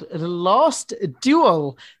called The Last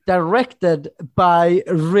Duel, directed by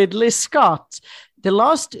Ridley Scott. The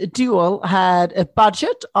Last Duel had a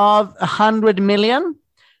budget of 100 million.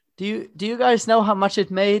 Do you guys know how much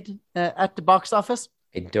it made at the box office?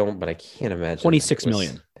 I don't, but I can't imagine. 26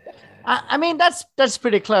 million. I mean, that's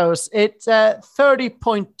pretty close. It's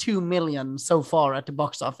 30.2 million so far at the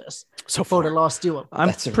box office for The Last Duel.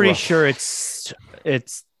 I'm pretty sure it's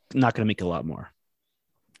not going to make a lot more,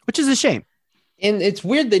 which is a shame. And it's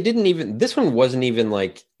weird this one wasn't even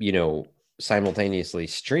like, simultaneously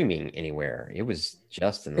streaming anywhere. It was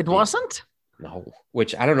just in the theater. Wasn't? No,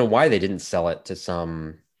 which I don't know why they didn't sell it to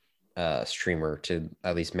some streamer to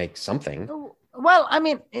at least make something. Well, I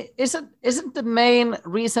mean, isn't the main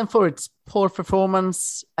reason for its poor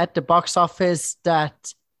performance at the box office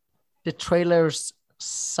that the trailers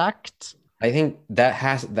sucked? I think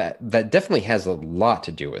that definitely has a lot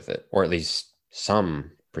to do with it, or at least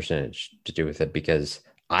some percentage to do with it, because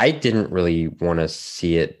I didn't really want to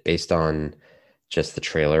see it based on just the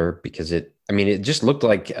trailer, because it just looked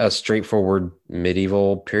like a straightforward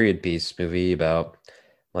medieval period piece movie about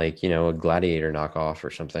like, a gladiator knockoff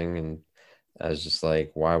or something. And I was just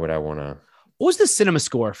like, why would I want to? What was the cinema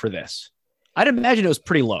score for this? I'd imagine it was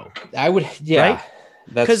pretty low. I would, yeah. Right?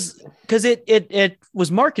 Because it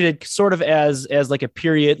was marketed sort of as like a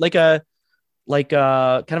period, like a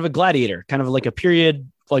kind of a gladiator, kind of like a period,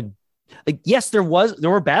 like yes, there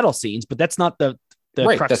were battle scenes, but that's not the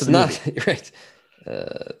right. Crux That's of the not movie. Right.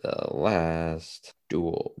 The Last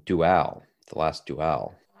Duel. The Last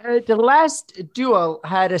Duel. The Last Duel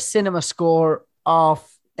had a cinema score of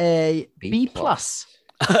a B plus.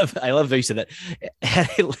 I love that you said that. It had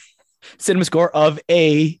a cinema score of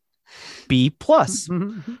a B plus.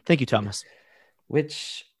 Thank you, Thomas.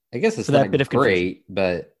 Which I guess is for that bit of great,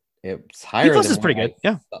 but it's higher. B plus is pretty good.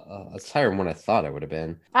 Yeah, it's higher than what I thought it would have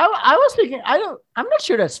been. I was thinking, I'm not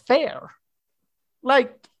sure that's fair.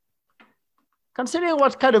 Like, considering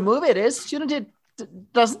what kind of movie it is,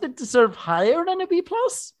 doesn't it deserve higher than a B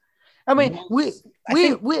plus? I mean, we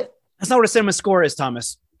that's not what a cinema score is,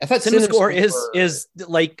 Thomas. I thought cinema score is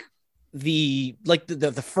like the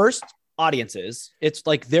first audiences. It's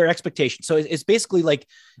like their expectation. So it's basically like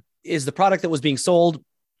is the product that was being sold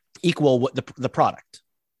equal what the product?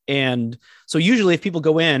 And so usually if people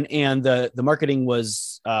go in and the marketing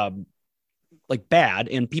was like bad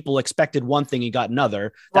and people expected one thing and got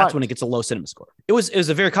another, that's when it gets a low cinema score. It was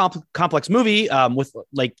a very complex movie with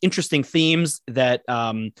like interesting themes that,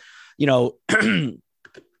 you know,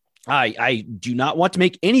 I do not want to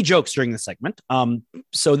make any jokes during this segment.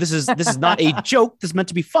 So this is not a joke. This is meant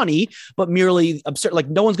to be funny, but merely absurd. Like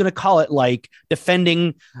no one's going to call it like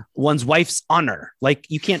defending one's wife's honor. Like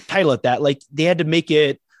you can't title it that. Like they had to make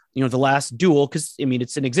it, you know, The Last Duel. Cause I mean,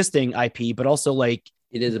 it's an existing IP, but also like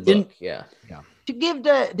it is a book. Yeah. To give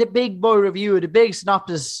the big boy review, the big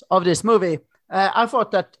synopsis of this movie, I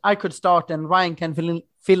thought that I could start and Ryan can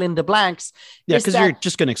fill in the blanks. Yeah. Cause you're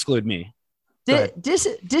just going to exclude me. This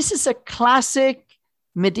is a classic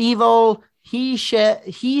medieval he said,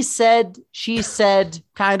 she said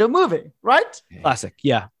kind of movie, right? Classic,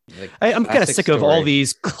 yeah. I'm kind of sick of all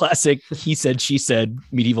these classic he said, she said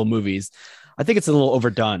medieval movies. I think it's a little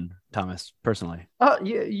overdone, Thomas, personally. Oh,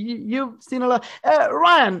 you've seen a lot.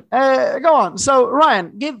 Ryan, go on. So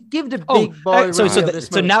Ryan, give the big boy review.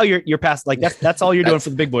 So now you're past, like that's all you're doing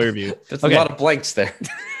for the big boy review. That's okay. A lot of blanks there.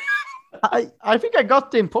 I think I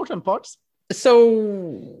got the important parts.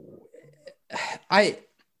 So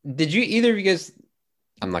did you either of you guys,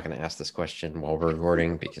 I'm not going to ask this question while we're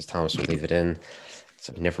recording because Thomas will leave it in.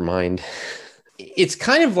 So never mind. It's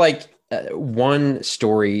kind of like one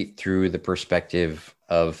story through the perspective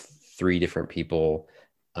of three different people.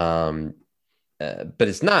 But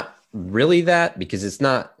it's not really that because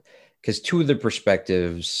two of the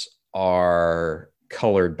perspectives are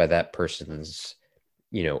colored by that person's,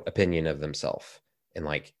 you know, opinion of themselves. And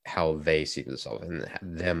like how they see themselves and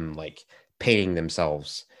them like painting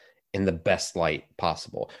themselves in the best light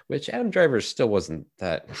possible, which Adam Driver still wasn't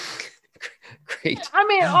that great. I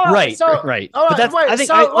mean, right. But that's, wait, I think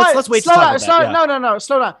let's wait to talk about that. No,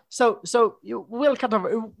 slow down. So we'll cut off.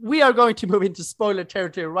 We are going to move into spoiler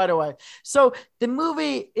territory right away. So the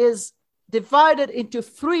movie is divided into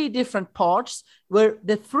three different parts where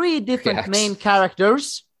the three different main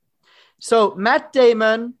characters. So Matt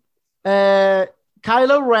Damon,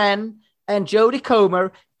 Kylo Ren and Jodie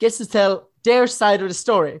Comer gets to tell their side of the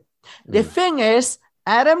story. The thing is,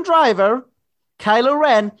 Adam Driver, Kylo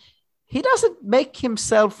Ren, he doesn't make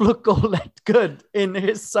himself look all that good in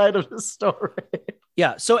his side of the story.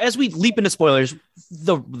 Yeah. So as we leap into spoilers,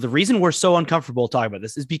 the reason we're so uncomfortable talking about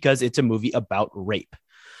this is because it's a movie about rape.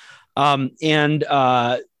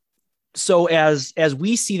 So as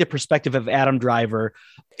we see the perspective of Adam Driver,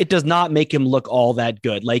 it does not make him look all that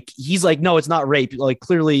good. Like he's like, no, it's not rape. Like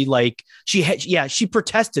clearly, like she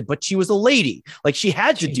protested, but she was a lady. Like she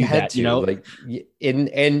had to do that, you know. Like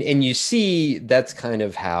and you see that's kind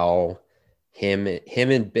of how him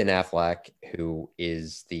and Ben Affleck, who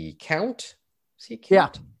is the Count. Is he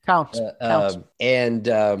Count? Yeah, Count.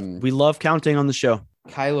 We love counting on the show.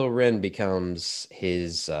 Kylo Ren becomes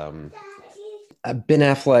his Ben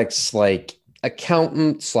Affleck's like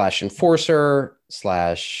accountant / enforcer /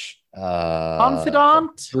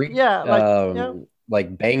 confidant.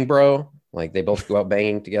 Like bang bro. Like they both go out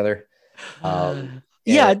banging together.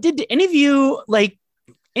 Did any of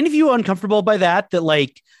you uncomfortable by that? That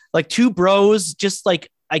like two bros just like,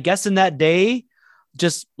 I guess in that day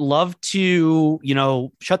just love to, you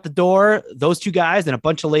know, shut the door, those two guys and a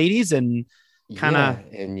bunch of ladies and kind of,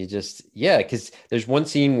 and you just because there's one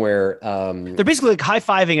scene where they're basically like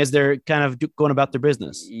high-fiving as they're kind of going about their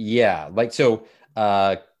business. Like so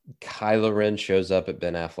Kylo Ren shows up at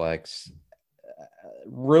Ben Affleck's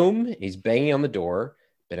room. He's banging on the door.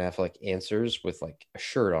 Ben Affleck answers with like a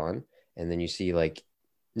shirt on, and then you see like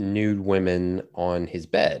nude women on his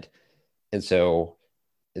bed. And so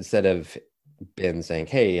instead of Ben saying,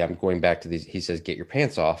 "Hey, I'm going back to these," he says, "Get your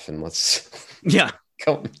pants off and let's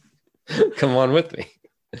come on with me."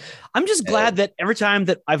 I'm just glad that every time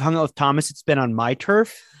that I've hung out with Thomas, it's been on my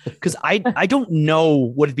turf, because I don't know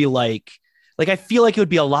what it'd be like. Like, I feel like it would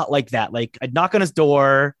be a lot like that. Like, I'd knock on his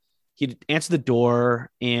door, he'd answer the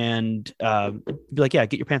door, and be like, "Yeah,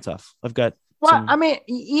 get your pants off. I've got." Well, I mean,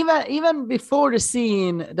 even before the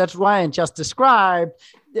scene that Ryan just described,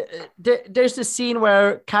 there's a scene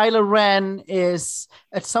where Kylo Ren is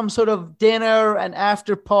at some sort of dinner and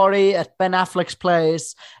after party at Ben Affleck's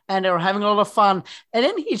place, and they're having a lot of fun. And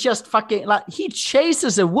then he just he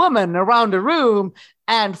chases a woman around the room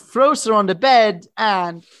and throws her on the bed,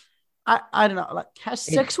 and I don't know, like has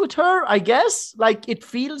sex with her, I guess. Like, it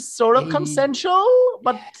feels sort of consensual,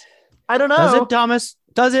 but I don't know. Does it, Thomas?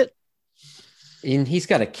 Does it? And he's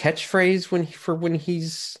got a catchphrase when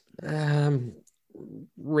he's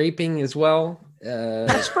raping as well.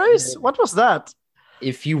 Catchphrase? What was that?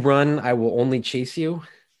 if you run, I will only chase you,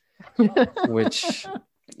 which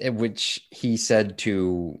he said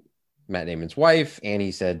to Matt Damon's wife, and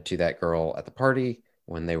he said to that girl at the party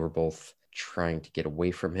when they were both trying to get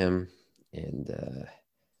away from him. And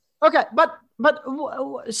okay, but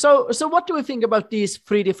so what do we think about these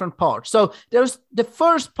three different parts? So there's the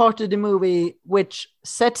first part of the movie which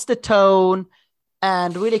sets the tone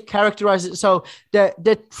and really characterizes. So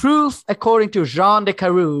the truth according to Jean de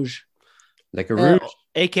Carouge,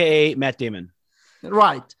 aka Matt Damon,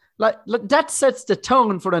 right? Like that sets the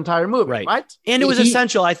tone for the entire movie, right? And it was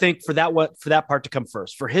essential, I think, for that part to come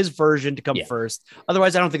first, for his version to come first.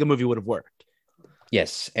 Otherwise, I don't think a movie would have worked.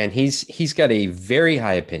 Yes, and he's got a very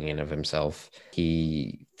high opinion of himself.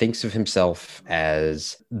 He thinks of himself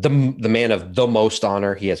as the man of the most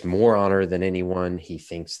honor. He has more honor than anyone. He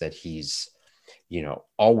thinks that he's,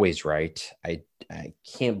 always right. I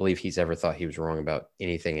can't believe he's ever thought he was wrong about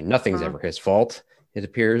anything, and nothing's ever his fault, it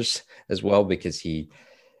appears, as well, because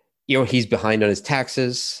he's behind on his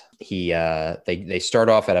taxes. They start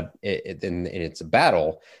off and it's a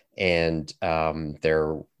battle, and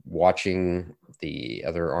they're watching the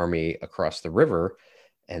other army across the river,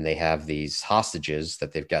 and they have these hostages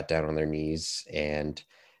that they've got down on their knees, and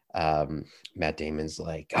Matt Damon's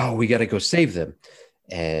like, "Oh, we got to go save them,"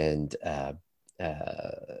 and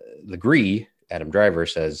Legree, Adam Driver,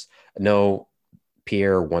 says, "No,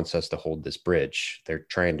 Pierre wants us to hold this bridge. They're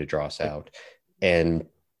trying to draw us out." And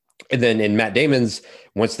then in Matt Damon's,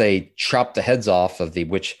 once they chop the heads off of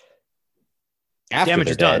which after damage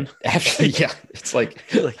is done. It's like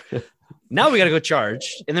now we got to go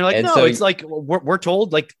charge. And they're like, no, it's like, we're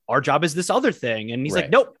told like our job is this other thing. And he's like,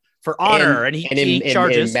 nope, for honor. And he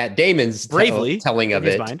charges. And Matt Damon's bravely telling of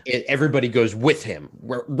it, everybody goes with him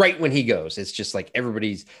right when he goes. It's just like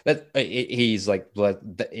he's like,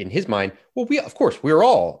 in his mind, well,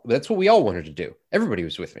 that's what we all wanted to do. Everybody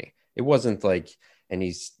was with me. It wasn't like, and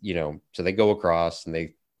he's, so they go across and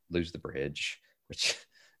they lose the bridge, which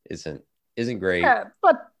isn't great. Yeah,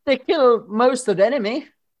 but they kill most of the enemy.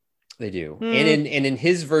 They do. And in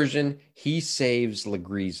his version, he saves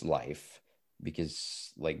Legree's life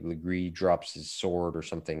because like Legree drops his sword or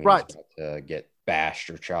something. And right. He's about to get bashed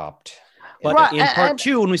or chopped. But in part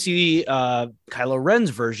two, when we see Kylo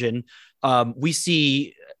Ren's version, we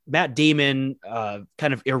see Matt Damon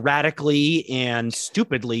kind of erratically and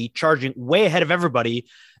stupidly charging way ahead of everybody.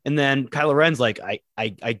 And then Kylo Ren's like,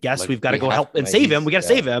 I guess we've got to go help and save him. We got to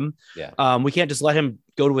save him. Yeah. We can't just let him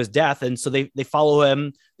go to his death. And so they follow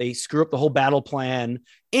him. They screw up the whole battle plan.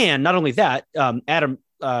 And not only that,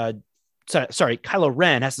 Kylo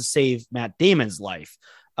Ren has to save Matt Damon's life.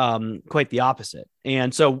 Quite the opposite.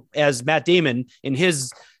 And so as Matt Damon in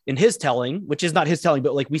his telling, which is not his telling,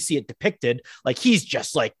 but like we see it depicted, like he's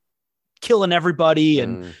just like killing everybody,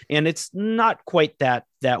 and it's not quite that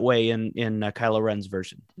way in Kylo Ren's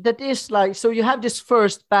version. That is like, so you have this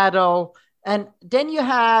first battle, and then you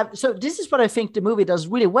have, so this is what I think the movie does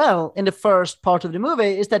really well in the first part of the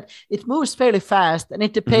movie, is that it moves fairly fast, and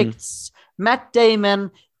it depicts Matt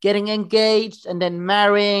Damon getting engaged and then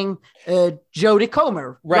marrying Jodie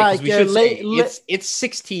Comer. Right, like, we should say it's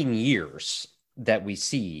 16 years that we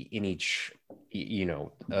see in each,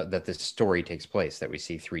 that this story takes place, that we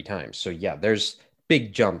see 3 times. So yeah, there's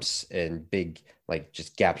big jumps and big like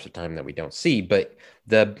just gaps of time that we don't see, but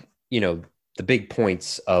the big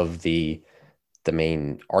points of the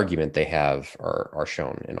main argument they have are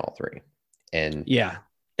shown in all 3. And yeah.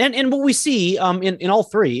 And what we see in all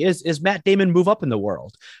 3 is Matt Damon move up in the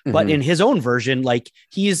world, but in his own version, like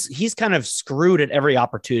he's kind of screwed at every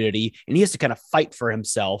opportunity, and he has to kind of fight for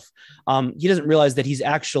himself. He doesn't realize that he's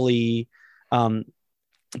actually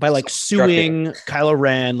by like suing Kylo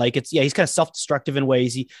Ren, like he's kind of self-destructive in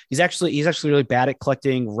ways. He's actually really bad at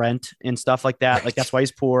collecting rent and stuff like that. Like that's why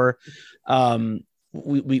he's poor.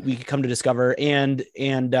 We come to discover, and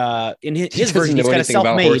in his version, he's kind of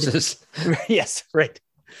self-made. Yes, right.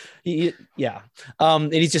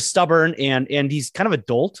 And he's just stubborn and he's kind of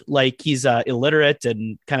adult, like he's illiterate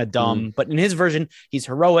and kind of dumb. But in his version, he's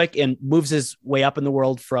heroic and moves his way up in the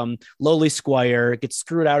world from lowly squire, gets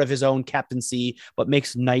screwed out of his own captaincy, but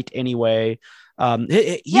makes knight anyway.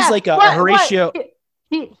 He's like a Horatio.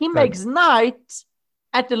 He makes knight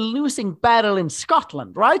at the losing battle in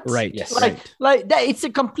Scotland, right? Right. Yes. Like that, it's a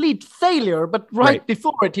complete failure, but right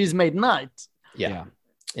before it, he's made knight. Yeah.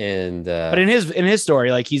 And but in his story,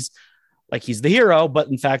 like he's the hero, but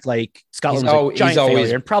in fact, like Scotland's a giant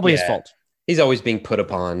failure, and probably his fault. He's always being put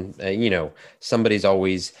upon. Somebody's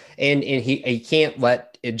always and he can't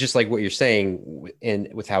let it, just like what you're saying,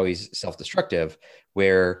 with how he's self-destructive.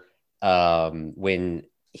 Where when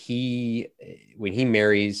when he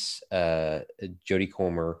marries Jodie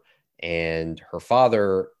Comer, and her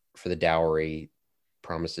father for the dowry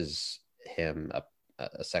promises him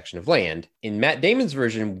a section of land. In Matt Damon's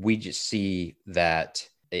version, we just see that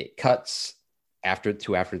it cuts after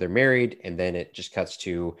they're married, and then it just cuts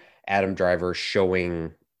to Adam Driver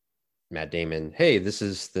showing Matt Damon, hey, this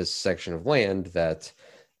is this section of land that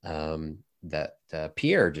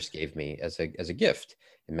Pierre just gave me as a gift.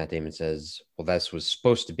 And Matt Damon says, well, this was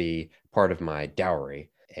supposed to be part of my dowry,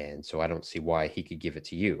 and so I don't see why he could give it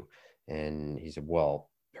to you. And he said, well,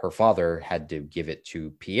 her father had to give it to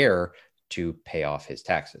Pierre to pay off his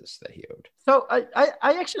taxes that he owed. So I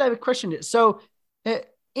actually have a question. So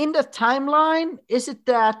in the timeline, is it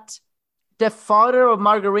that the father of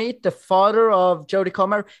Marguerite, the father of Jodie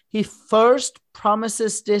Comer, he first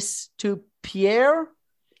promises this to Pierre,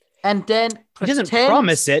 and then he doesn't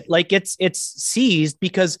promise it, like it's seized,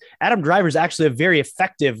 because Adam Driver is actually a very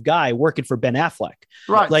effective guy working for Ben Affleck.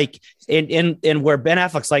 Right. Like in where Ben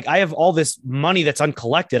Affleck's like, I have all this money that's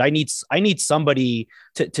uncollected. I need somebody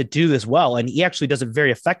to do this well. And he actually does it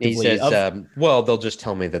very effectively. He says, well, they'll just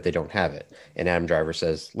tell me that they don't have it. And Adam Driver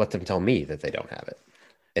says, let them tell me that they don't have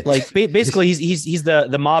it. Like basically he's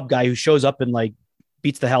the mob guy who shows up and like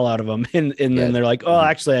beats the hell out of them, and then they're like, oh,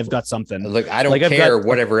 actually I've got something. Look, I don't care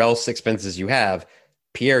whatever else expenses you have.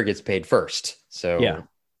 Pierre gets paid first. So yeah.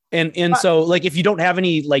 And so like, if you don't have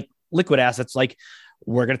any like liquid assets, like,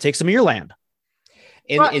 we're going to take some of your land.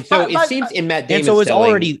 And so it seems in Matt Damon's, and so it's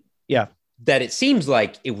already, that it seems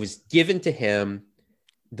like it was given to him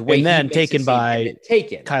the way, and then taken by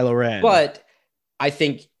Kylo Ren. But I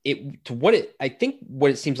think what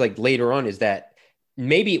it seems like later on is that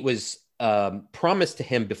maybe it was promised to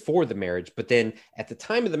him before the marriage, but then at the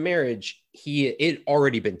time of the marriage, it had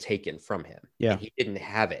already been taken from him. Yeah, and he didn't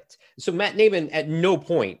have it. So Matt Damon at no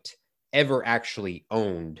point ever actually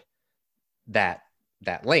owned that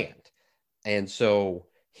land, and so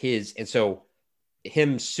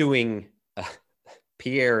him suing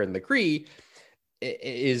Pierre and the Kree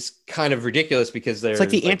is kind of ridiculous, because it's like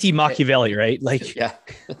the anti-Machiavelli, right? Like, yeah,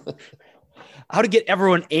 how to get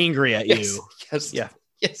everyone angry at you.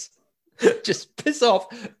 Yes. Just piss off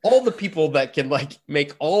all the people that can like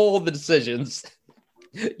make all the decisions.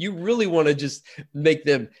 You really want to just make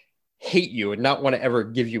them hate you and not want to ever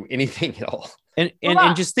give you anything at all. And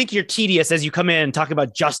just think you're tedious as you come in talking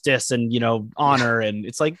about justice and, honor. And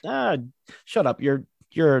it's like, shut up. You're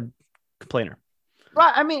a complainer.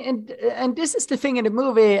 Right. I mean, and this is the thing in the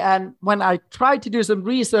movie. And when I tried to do some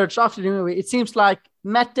research after the movie, it seems like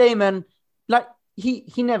Matt Damon, like he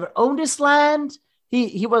never owned this land.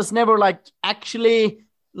 He was never like actually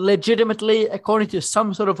legitimately, according to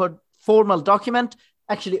some sort of a formal document,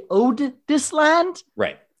 actually owed this land.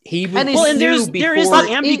 Right. He was, and there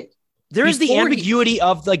is the ambiguity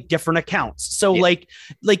of like different accounts. So like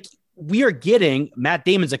we are getting Matt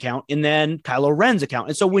Damon's account and then Kylo Ren's account.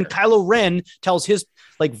 And so when Kylo Ren tells his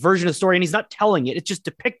like version of the story, and he's not telling it, it's just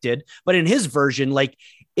depicted, but in his version, like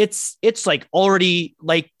it's like already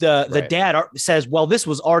like the dad says, well, this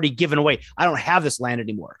was already given away. I don't have this land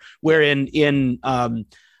anymore. Where in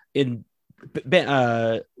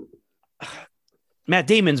Matt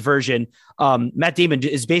Damon's version, Matt Damon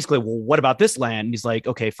is basically, well, what about this land? And he's like,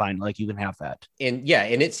 okay, fine. Like, you can have that. And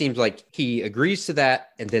it seems like he agrees to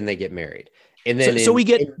that, and then they get married. And then so we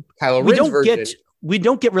get Kylo Ren's we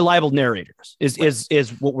don't get reliable narrators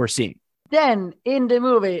is what we're seeing. Then in the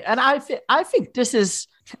movie, and I think this is,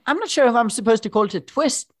 I'm not sure if I'm supposed to call it a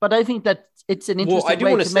twist, but I think that it's an interesting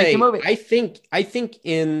way to make the movie. I think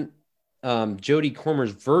in Jodie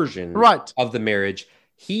Comer's version of the marriage,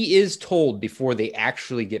 he is told before they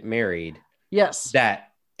actually get married, yes,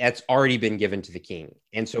 that's already been given to the king.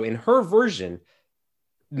 And so in her version,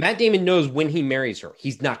 Matt Damon knows when he marries her,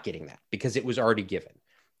 he's not getting that because it was already given,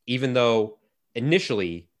 even though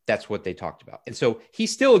initially that's what they talked about. And so he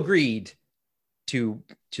still agreed to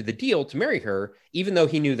the deal to marry her, even though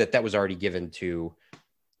he knew that was already given to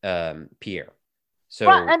Pierre. So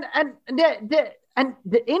and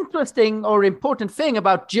the interesting or important thing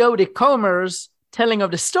about Jodie Comer's telling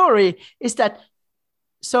of the story is that,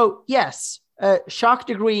 so yes, Shock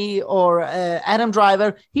Degree or Adam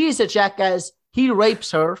Driver, he's a jackass, he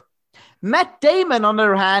rapes her. Matt Damon, on the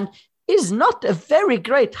other hand, is not a very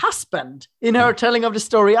great husband in her telling of the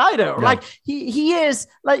story either. No. Like he is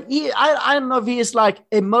like, I don't know if he is like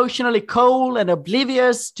emotionally cold and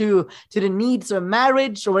oblivious to the needs of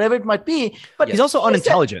marriage or whatever it might be, but he's also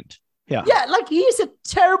unintelligent. Yeah, like he's a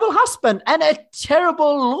terrible husband and a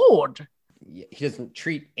terrible lord. He doesn't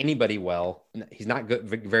treat anybody well. He's not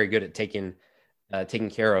very good at taking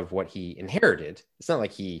care of what he inherited. It's not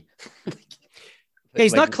like he Yeah,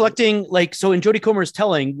 he's Like, not collecting like so. In Jodie Comer's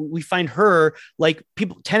telling, we find her like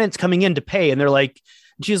tenants coming in to pay, and they're like,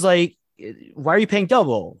 she's like, "Why are you paying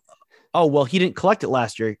double?" Oh, well, he didn't collect it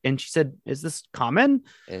last year, and she said, "Is this common?"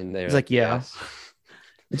 And they're He's like, "Yeah." yes.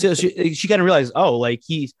 And so she kind of realized, oh, like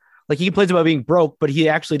he complains about being broke, but he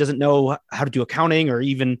actually doesn't know how to do accounting or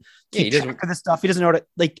even Yeah, keep track of this stuff. He doesn't know how to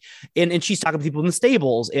like, and she's talking to people in the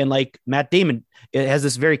stables, and like Matt Damon, it has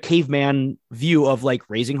this very caveman view of like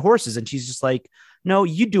raising horses, and she's just like, no,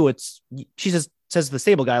 you do it. She says to the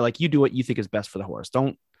stable guy, like, you do what you think is best for the horse.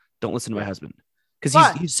 Don't listen to my husband, because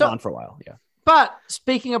he's gone for a while. Yeah. But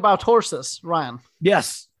speaking about horses, Ryan.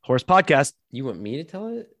 Yes, horse podcast. You want me to tell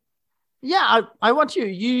it? Yeah, I want you.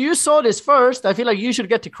 You saw this first. I feel like you should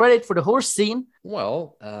get the credit for the horse scene.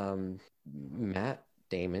 Well, Matt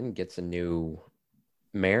Damon gets a new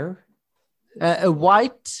mare. A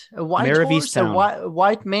white Mare of horse, a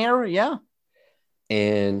white mare. Yeah.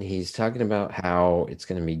 And he's talking about how it's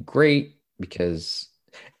going to be great because,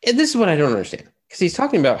 and this is what I don't understand, because he's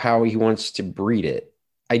talking about how he wants to breed it.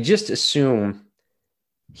 I just assume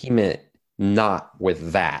he meant not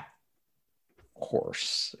with that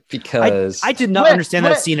horse, because I did not understand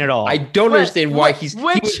that scene at all. I don't understand why he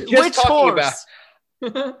was just talking horse?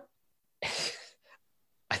 about.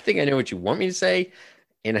 I think I know what you want me to say,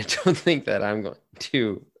 and I don't think that I'm going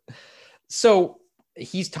to. So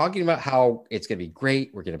he's talking about how it's going to be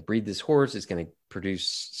great. We're going to breed this horse. It's going to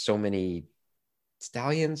produce so many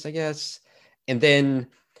stallions, I guess. And then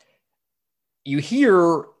you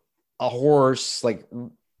hear a horse like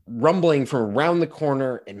rumbling from around the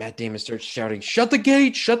corner, and Matt Damon starts shouting, "Shut the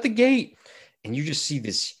gate, shut the gate." And you just see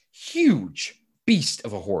this huge beast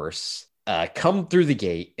of a horse come through the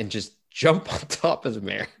gate and just jump on top of the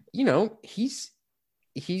mare. You know, he's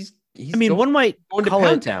I mean, one might going to call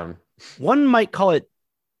Pound it Town. One might call it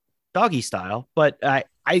doggy style, but I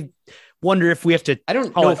wonder if we have to I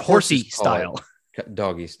don't call know it if horsey horses call style. it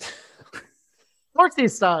doggy style. Horsey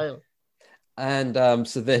style. And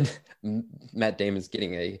so then Matt Damon's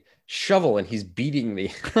getting a shovel and he's beating the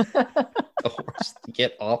horse to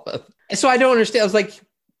get off of. And so I don't understand. I was like,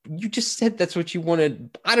 you just said that's what you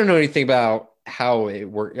wanted. I don't know anything about how it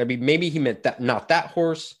worked. I mean, maybe he meant that, not that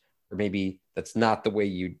horse, or maybe that's not the way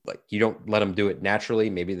you don't let them do it naturally.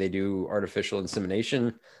 Maybe they do artificial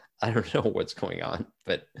insemination. I don't know what's going on,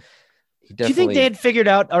 but he definitely. Do you think they had figured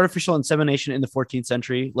out artificial insemination in the 14th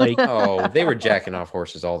century? Like, oh, they were jacking off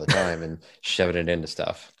horses all the time and shoving it into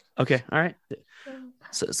stuff. Okay, all right.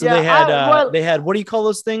 So Yeah, they had what do you call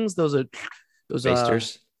those things? Those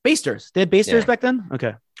Basters. Basters. They had basters Yeah. back then.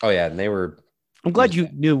 Okay. Oh yeah, and they were. I'm glad you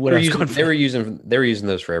knew what I was going for. They were using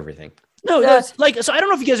those for everything. No, Yeah. that's like, so I don't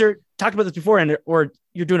know if you guys are talked about this before or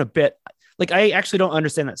you're doing a bit. Like, I actually don't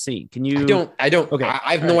understand that scene. Can you? I don't. Okay.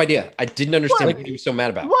 I have no idea. I didn't understand what he was so mad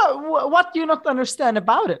about. What do you not understand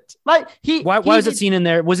about it? Like Why is that scene in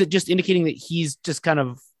there? Was it just indicating that he's just kind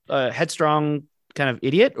of a headstrong kind of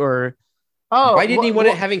idiot, or? Oh, why didn't he want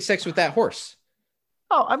it having sex with that horse?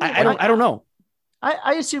 Oh, I mean, I don't know.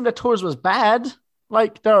 I assume that horse was bad.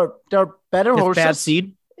 Like there are better horses. Bad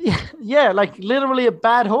seed. Yeah, like literally a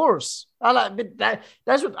bad horse.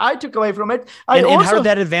 That's what I took away from it. And how did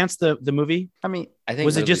that advance the movie? I mean, I think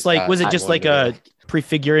was it just like a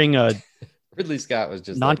prefiguring a Ridley Scott was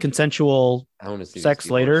just non-consensual I want to see sex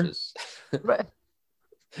later?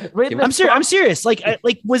 I'm serious. Like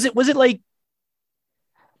was it like?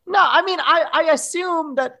 No, I mean, I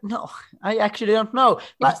assume that. No, I actually don't know.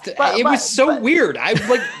 It was so weird. I was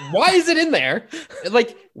like, why is it in there?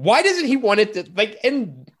 Like, why doesn't he want it to like?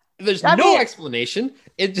 And there's no explanation.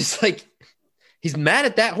 It's just like he's mad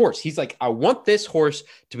at that horse. He's like, I want this horse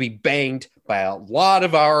to be banged by a lot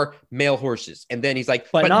of our male horses, and then he's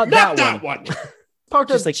like, but not that one. Part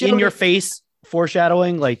just of like in your face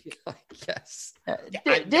foreshadowing, like yes.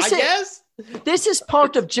 I guess. This is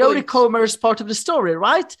part of Jodie Comer's part of the story,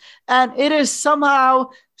 right? And it is somehow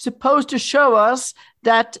supposed to show us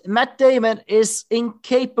that Matt Damon is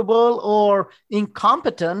incapable or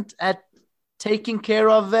incompetent at taking care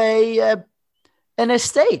of an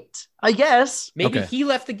estate, I guess. Maybe he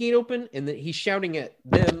left the gate open and then he's shouting at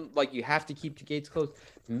them like, you have to keep the gates closed.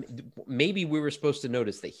 Maybe we were supposed to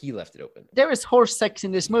notice that he left it open. There is horse sex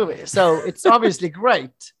in this movie, so it's obviously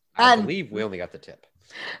great. I believe we only got the tip.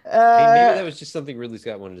 Maybe that was just something Ridley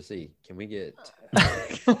Scott wanted to see. Can we get?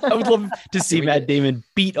 I would love to see Matt Damon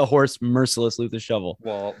beat a horse mercilessly with a shovel.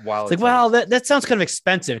 Well, it's like, wow, that sounds kind of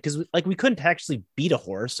expensive because like we couldn't actually beat a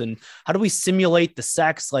horse, and how do we simulate the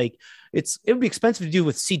sex? Like it would be expensive to do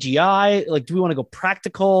with CGI. Like, do we want to go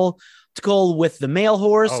practical to go with the male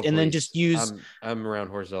horse and then just use? I'm around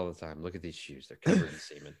horses all the time. Look at these shoes; they're covered in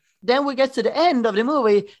semen. then we get to the end of the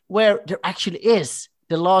movie where there actually is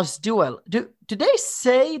the last duel. Do they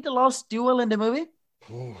say the last duel in the movie?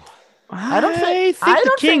 I think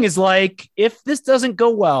the king is like, if this doesn't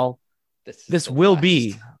go well, this will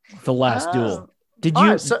be the last duel.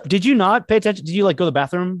 Did you not pay attention? Did you like go to the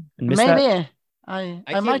bathroom and miss that? Maybe.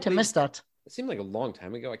 I might have missed that. It seemed like a long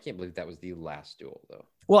time ago. I can't believe that was the last duel, though.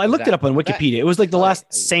 Well, I looked it up on Wikipedia. It was like the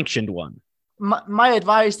last sanctioned one. My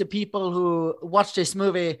advice to people who watch this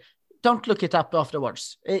movie, don't look it up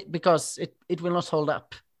afterwards because it will not hold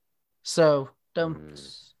up. So don't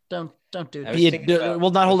do that. It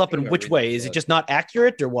will not hold up in which way? Is it just not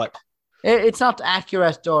accurate or what? It's not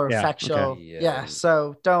accurate or factual. Okay. Yeah.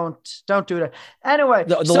 So don't do that. Anyway,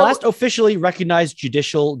 the last officially recognized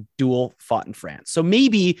judicial duel fought in France. So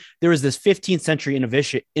maybe there was this 15th century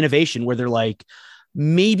innovation where they're like,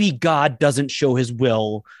 maybe God doesn't show his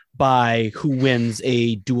will by who wins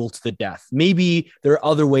a duel to the death. Maybe there are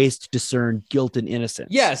other ways to discern guilt and innocence.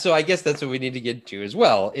 Yeah, so I guess that's what we need to get to as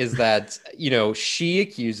well, is that, she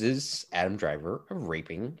accuses Adam Driver of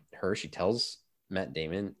raping her. She tells Matt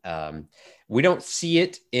Damon. We don't see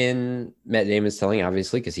it in Matt Damon's telling,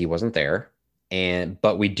 obviously, because he wasn't there.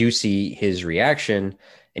 But we do see his reaction,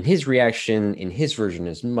 and his reaction in his version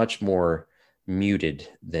is much more muted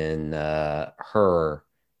than her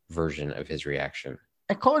version of his reaction.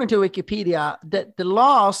 According to Wikipedia, the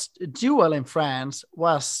last duel in France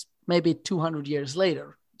was maybe 200 years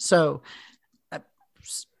later. So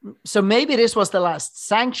maybe this was the last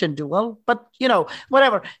sanctioned duel, but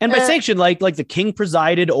whatever. And by sanctioned, like the king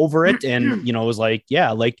presided over it, and it was like,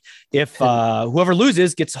 yeah, like if whoever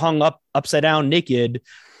loses gets hung up upside down naked,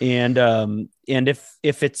 and if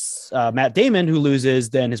it's Matt Damon who loses,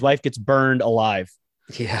 then his wife gets burned alive.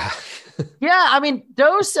 Yeah. Yeah, I mean,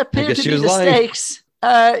 those appear to be the stakes.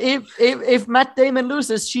 If Matt Damon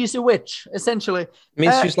loses, she's a witch, essentially.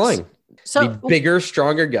 Means she's lying. So the bigger,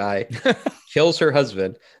 stronger guy kills her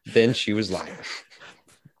husband, then she was lying.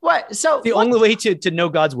 What? So the only way to know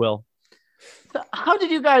God's will. How did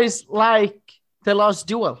you guys like the last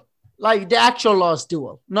duel? Like the actual last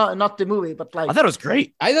duel, not the movie, but like I thought it was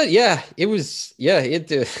great. I thought, it was, it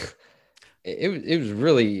was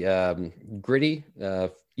really gritty.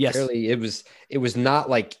 Yes, fairly, it was not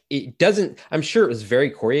like it doesn't. I'm sure it was very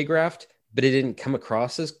choreographed, but it didn't come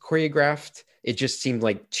across as choreographed. It just seemed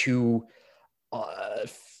like two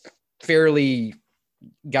fairly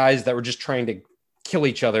guys that were just trying to kill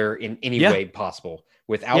each other in any way possible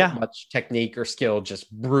without much technique or skill,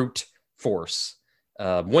 just brute force.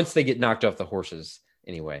 Once they get knocked off the horses,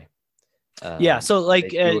 anyway. So like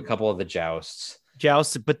they do a couple of the jousts,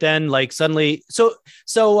 but then like suddenly, so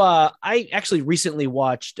I actually recently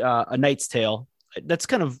watched A Knight's Tale. That's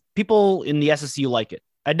kind of, people in the SSU like it.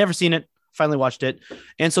 I'd never seen it, finally watched it,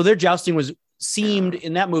 and so their jousting seemed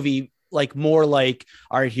in that movie like more like,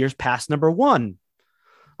 all right, here's pass number 1.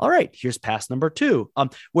 All right, here's pass number 2.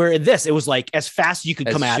 Where in this, it was like as fast as you could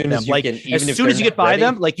come at them. Like as soon as you get by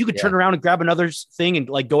them, like you could turn around and grab another thing and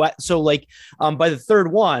like go at. So like by the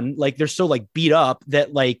third one, like they're so like beat up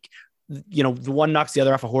that like, the one knocks the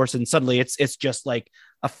other off a horse, and suddenly it's just like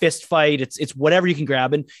a fist fight. It's whatever you can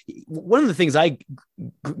grab. And one of the things I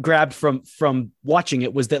grabbed from watching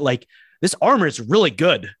it was that like this armor is really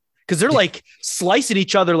good, because they're like slicing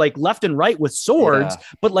each other like left and right with swords,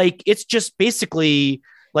 but like it's just basically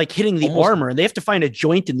like hitting the armor, and they have to find a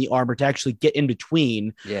joint in the armor to actually get in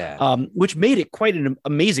between. Which made it quite an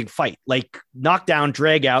amazing fight. Like knockdown,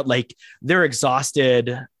 drag out, like they're exhausted.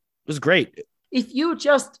 It was great. If you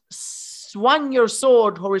just swung your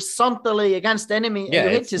sword horizontally against the enemy and you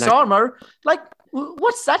hit his armor, like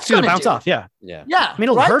what's that going to bounce off? Yeah. I mean,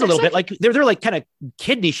 it'll hurt a little bit. Like they're like kind of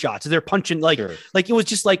kidney shots. They're punching like it was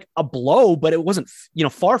just like a blow, but it wasn't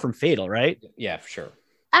far from fatal, right? Yeah, for sure.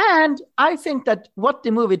 And I think that what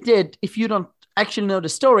the movie did, if you don't actually know the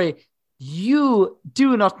story, you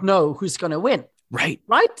do not know who's going to win. Right.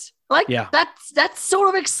 Like that's sort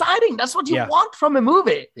of exciting. That's what you want from a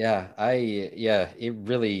movie. It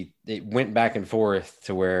went back and forth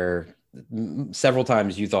to where several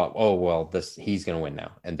times you thought, oh, well, he's going to win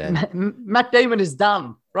now. And then Matt Damon is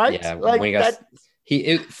done, right? Yeah. Like when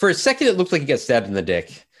for a second, it looked like he got stabbed in the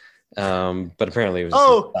dick. But apparently it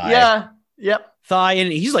was thigh,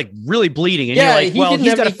 and he's like really bleeding. And you're like, well,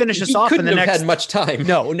 he's got to finish us off in the next. Had much time.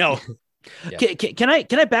 No. Can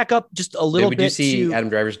I back up just a little bit? Did you see Adam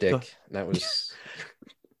Driver's dick? That was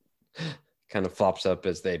kind of flops up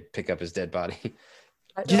as they pick up his dead body.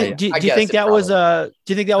 Do you think that was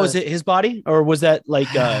his body, or was that like?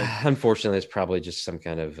 Unfortunately, it's probably just some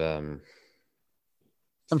kind of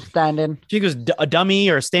Some stand-in. Do you think it was a dummy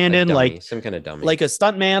or a stand-in, like some kind of dummy, like a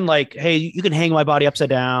stuntman? Like, hey, you can hang my body upside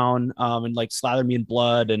down, and like slather me in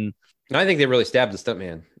blood. And I think they really stabbed the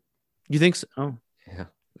stuntman. You think so? Oh, yeah.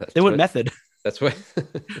 They went method. That's what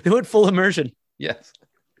they went full immersion. Yes.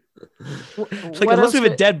 Like, unless we have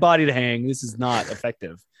a dead body to hang, this is not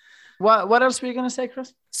effective. What else were you going to say,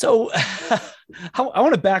 Chris? So I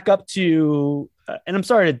want to back up to, and I'm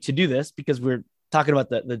sorry to do this because we're talking about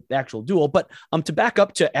the actual duel, but to back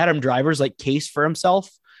up to Adam Driver's like case for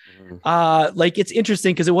himself. Like, it's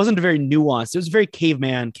interesting because it wasn't very nuanced. It was a very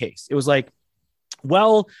caveman case. It was like,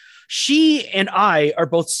 well, she and I are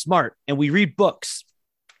both smart and we read books,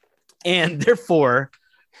 and therefore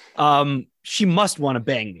she must want to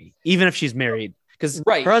bang me, even if she's married, because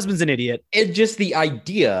her husband's an idiot. And just the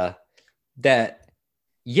idea that,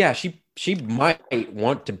 yeah, she might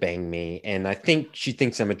want to bang me, and I think she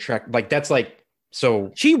thinks I'm attractive. Like, that's like,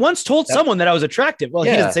 so she once told someone that I was attractive. Well,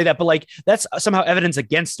 he doesn't say that, but like, that's somehow evidence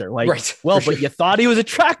against her. Like, well, but you thought he was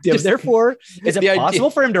attractive. Just, therefore, is it possible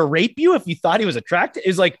for him to rape you if you thought he was attractive?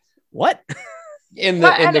 It's like, what? And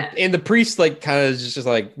the priest like kind of just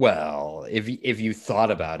like, well, if you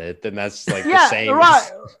thought about it, then that's like the same.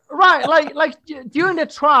 Right. Like during the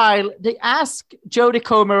trial, they ask Jodie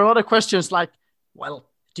Comer other questions like, well,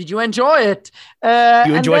 did you enjoy it?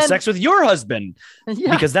 You enjoy sex with your husband?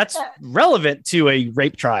 Because that's relevant to a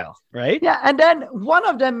rape trial, right? Yeah. And then one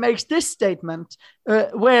of them makes this statement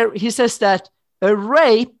where he says that a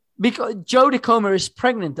rape, because Jodie Comer is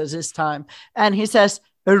pregnant at this time, and he says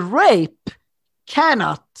a rape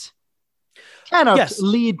cannot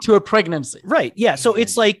lead to a pregnancy. Right. Yeah. So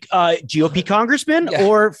it's like GOP congressman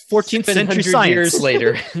or 14th century science. Years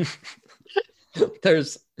later.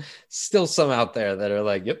 There's still some out there that are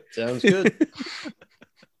like, yep, sounds good.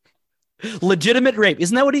 Legitimate rape.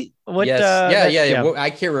 Isn't that what yes. Yeah. Well,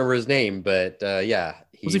 I can't remember his name, but yeah.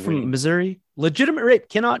 Was he from Missouri? Legitimate rape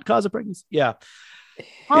cannot cause a pregnancy. Yeah.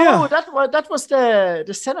 Oh, that was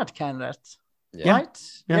the Senate candidate. Yeah.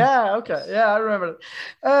 Right? Yeah. Okay. Yeah, I remember it.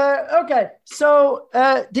 Okay. So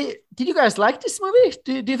did you guys like this movie?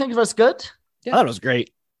 Do you think it was good? Yeah. I thought it was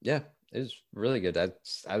great. Yeah. It was really good.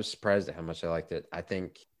 I was surprised at how much I liked it. I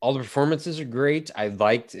think all the performances are great.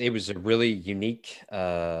 It was a really unique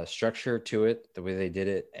structure to it, the way they did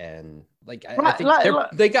it. And like, I think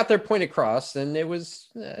they got their point across, and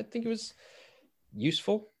I think it was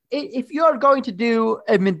useful. If you're going to do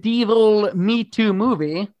a medieval Me Too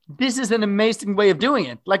movie, this is an amazing way of doing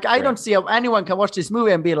it. Like, I don't see how anyone can watch this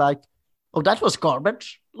movie and be like, oh, that was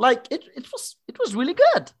garbage. Like, it was really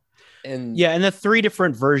good. And the three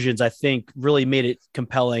different versions, I think, really made it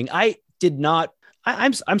compelling.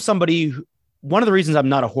 I'm somebody who, one of the reasons I'm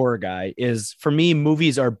not a horror guy is, for me,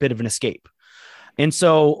 movies are a bit of an escape. And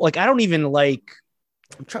so, like, I don't even like,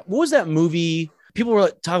 what was that movie? People were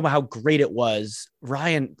talking about how great it was.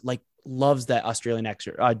 Ryan loves that Australian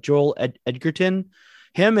actor, Joel Edgerton.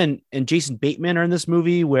 Him and Jason Bateman are in this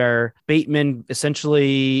movie, where Bateman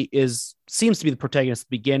essentially seems to be the protagonist at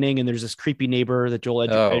the beginning, and there's this creepy neighbor that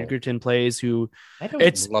Joel Edgerton plays. Who I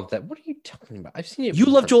don't love that. What are you talking about? I've seen it. You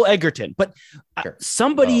love Joel Edgerton, but sure.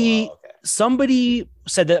 somebody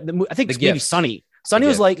said that. I think it's maybe Sonny. Sonny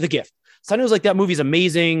was like The Gift. Sonny was like, that movie's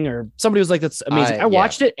amazing, or somebody was like, that's amazing. I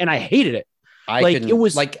watched it and I hated it. I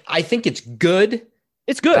think it's good.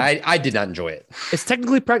 It's good. I did not enjoy it. It's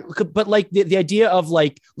technically practical, but like the idea of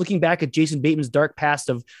like looking back at Jason Bateman's dark past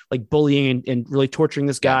of like bullying and really torturing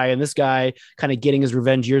this guy, and this guy kind of getting his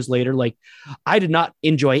revenge years later. Like, I did not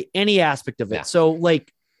enjoy any aspect of it. Yeah. So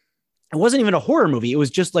like, it wasn't even a horror movie. It was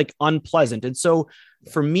just like unpleasant. And so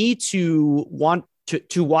for me to want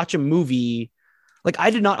to watch a movie, like, I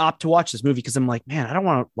did not opt to watch this movie because I'm like, man, I don't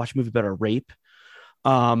want to watch a movie about a rape.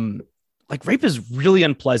 Like, rape is really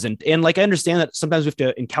unpleasant. And like, I understand that sometimes we have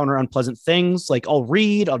to encounter unpleasant things. Like, I'll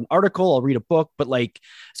read an article, I'll read a book, but like,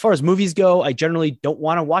 as far as movies go, I generally don't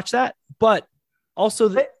want to watch that. But also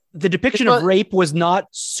the depiction of rape was not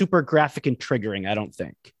super graphic and triggering, I don't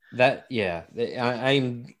think. That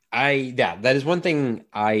is one thing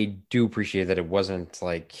I do appreciate, that it wasn't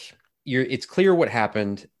like, it's clear what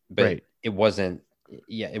happened, but it wasn't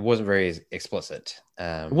very explicit.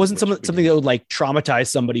 It wasn't something that would like traumatize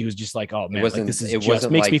somebody who's just like, oh man, it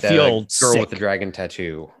wasn't makes me feel girl sick. With the dragon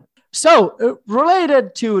tattoo. So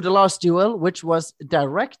related to The Last Duel, which was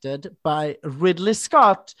directed by Ridley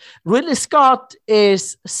Scott. Ridley Scott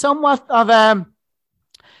is somewhat of a,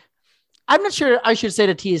 I'm not sure I should say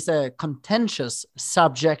that he is a contentious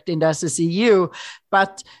subject in the SCU,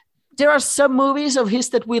 but there are some movies of his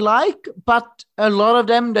that we like, but a lot of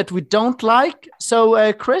them that we don't like.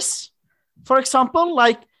 So, Chris, for example,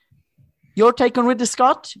 like, your take on Ridley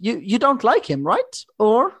Scott? You don't like him, right?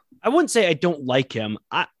 Or I wouldn't say I don't like him.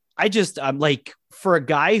 I'm like, for a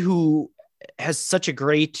guy who has such a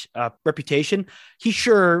great reputation, he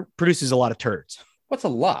sure produces a lot of turds. What's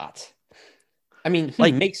a lot? I mean,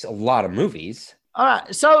 he makes a lot of movies. All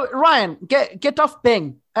right. So Ryan, get off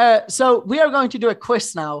Bing. So we are going to do a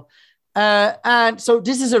quiz now. And so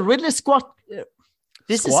this is a Ridley Scott.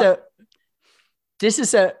 This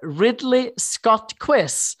is a Ridley Scott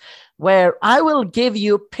quiz where I will give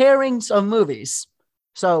you pairings of movies.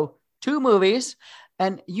 So 2 movies,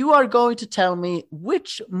 and you are going to tell me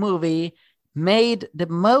which movie made the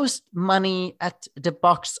most money at the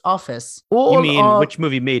box office. Which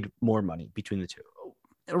movie made more money between the 2?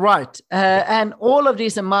 Right. And all of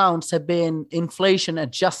these amounts have been inflation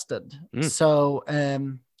adjusted. So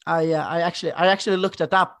I actually looked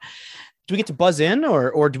it up. Do we get to buzz in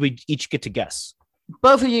or do we each get to guess?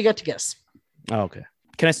 Both of you get to guess. Oh, okay.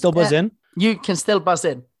 Can I still buzz in? You can still buzz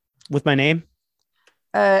in. With my name?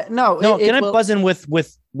 No. Can I buzz in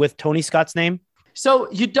with Tony Scott's name?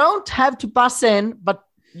 So you don't have to buzz in, but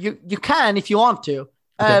you can if you want to.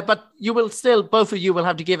 Okay. But you will still, both of you will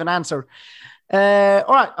have to give an answer. All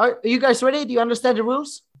right. Are you guys ready? Do you understand the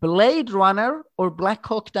rules? Blade Runner or Black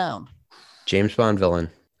Hawk Down? James Bond villain.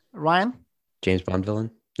 Ryan? James Bond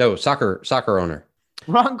villain? No, soccer owner.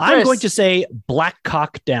 Wrong, Chris. I'm going to say Black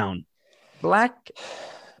Hawk Down. Black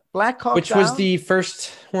Hawk Which Down? was the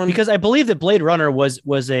first one? Because I believe that Blade Runner was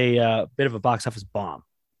a bit of a box office bomb.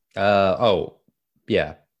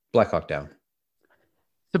 Yeah. Black Hawk Down.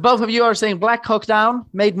 So both of you are saying Black Hawk Down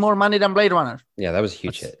made more money than Blade Runner. Yeah, that was a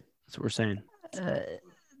huge hit. That's what we're saying.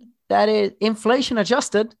 That is inflation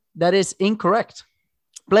adjusted. That is incorrect.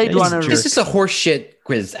 Blade Runner. This is a horseshit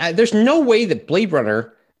quiz. There's no way that Blade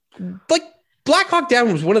Runner, like Black Hawk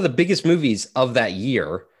Down, was one of the biggest movies of that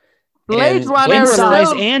year. Blade Runner in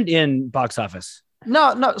size and in box office.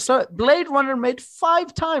 No. So Blade Runner made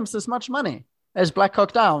 5 times as much money as Black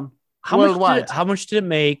Hawk Down worldwide. How much did it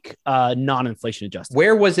make non-inflation adjusted?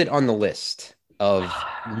 Where was it on the list of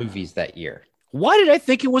movies that year? Why did I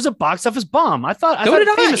think it was a box office bomb? I thought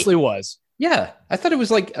it famously was. Yeah, I thought it was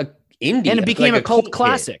like a indie. And it became like a cult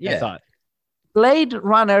classic, I thought. Blade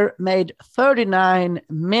Runner made $39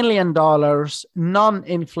 million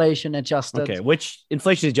non-inflation adjusted. Okay, which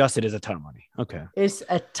inflation adjusted is a ton of money. Okay. It's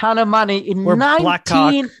a ton of money in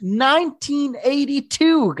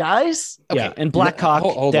 1982, guys. Okay. Yeah, and Black Hawk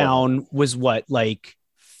hold Down was what, like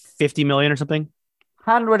 50 million or something?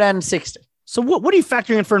 160. So what are you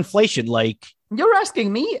factoring in for inflation? Like, you're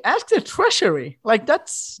asking me? Ask the Treasury. Like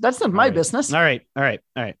that's not my business. All right.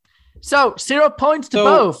 So 0 points to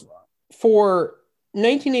both. For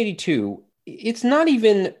 1982, it's not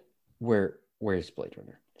even where's Blade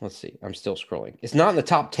Runner? Let's see. I'm still scrolling. It's not in the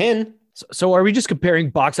top 10. So are we just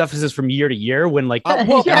comparing box offices from year to year when like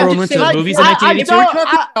everyone went to the movies in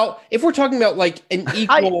 1982? If we're talking about like an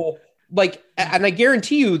equal and I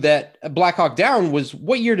guarantee you that Black Hawk Down was,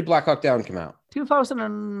 what year did Black Hawk Down come out?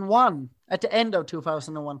 2001, at the end of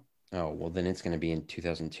 2001. Oh, well then it's going to be in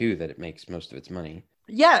 2002 that it makes most of its money.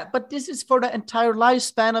 Yeah, but this is for the entire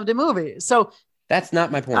lifespan of the movie. So that's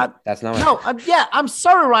not my point. That's not my point. I'm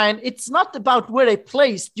sorry, Ryan. It's not about where they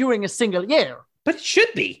placed during a single year. But it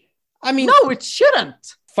should be. I mean, no, it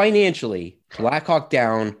shouldn't. Financially, Black Hawk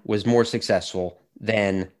Down was more successful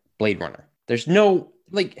than Blade Runner. There's no,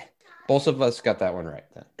 both of us got that one right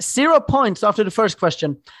then. 0 points after the first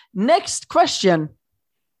question. Next question.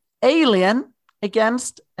 Alien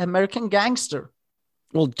against American Gangster.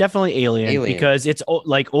 Well, definitely Alien. Because it's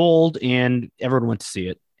old and everyone went to see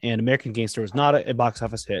it. And American Gangster was not a box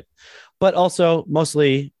office hit, but also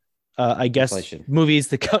mostly, I guess, inflation.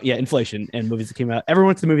 Inflation and movies that came out. Everyone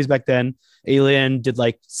went to the movies back then. Alien did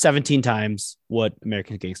 17 times what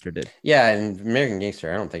American Gangster did. Yeah, and American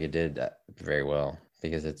Gangster, I don't think it did very well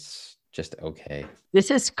because it's just okay.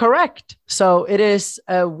 This is correct. So it is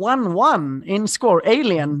 1-1 in score.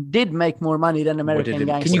 Alien did make more money than American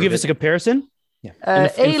Gangster. Can you give us a comparison? Yeah.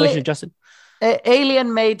 Inflation adjusted.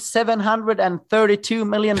 Alien made $732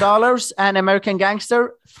 million and American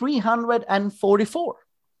Gangster 344.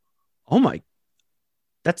 Oh my,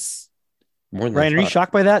 that's more than Ryan. Are you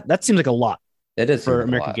shocked by that? That seems like a lot. That is for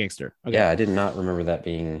American Gangster. Okay. Yeah, I did not remember that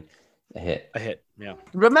being a hit. Yeah.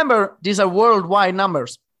 Remember, these are worldwide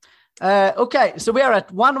numbers. Okay, so we are at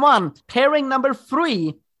 1-1. Pairing number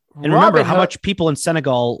 3. And remember how much people in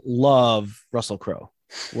Senegal love Russell Crowe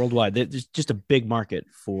worldwide. There's just a big market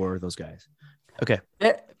for those guys. Okay.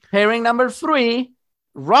 Pairing number 3.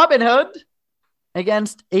 Robin Hood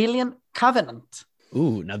against Alien Covenant.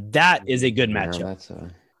 Ooh, now that is a good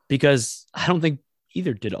matchup. Because I don't think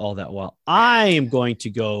either did all that well. I am going to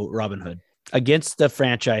go Robin Hood. against the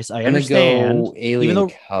franchise. I I'm gonna understand. go Alien even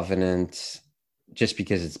though Covenant, just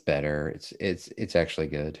because it's better. It's actually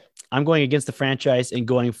good. I'm going against the franchise and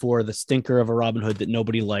going for the stinker of a Robin Hood that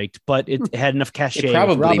nobody liked, but it had enough cachet. It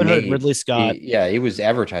probably with Robin Hood, made Ridley Scott. it was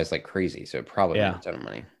advertised like crazy, so it probably Yeah. made a ton of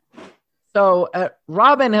money. So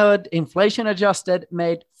Robin Hood, inflation adjusted,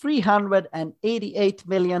 made 388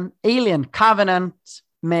 million. Alien Covenant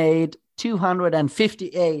made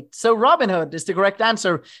 258. So Robin Hood is the correct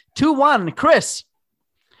answer. 2-1, Chris.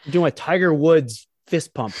 I'm doing a Tiger Woods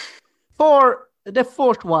fist pump. For the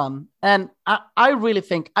fourth one, and I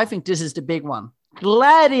think this is the big one.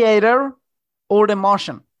 Gladiator or The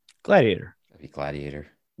Martian? Gladiator. That'd be Gladiator.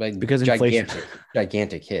 Like Because inflation.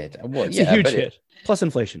 gigantic hit. Well, It's yeah, a huge but hit. Plus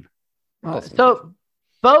inflation. So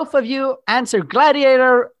both of you answer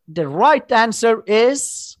Gladiator. The right answer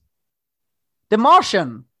is The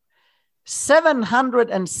Martian.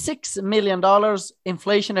 $706 million,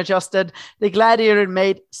 inflation adjusted. The Gladiator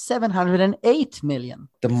made $708 million.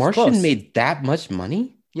 The Martian close. made that much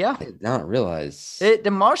money? Yeah. I did not realize.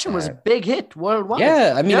 The Martian was a big hit worldwide.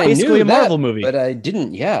 Yeah, I mean, I Basically knew a Marvel that, movie. but I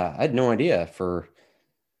didn't. Yeah, I had no idea. All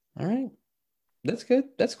right, that's good.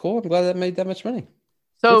 That's cool. I'm glad that made that much money.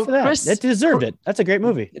 So Good for that. Chris, It deserved it. That's a great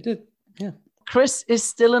movie. It did. Yeah. Chris is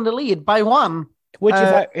still in the lead by 1. Which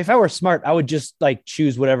if I were smart, I would just like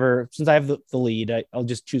choose whatever. Since I have the lead, I'll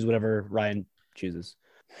just choose whatever Ryan chooses.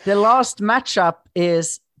 The last matchup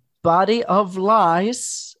is Body of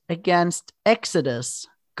Lies against Exodus,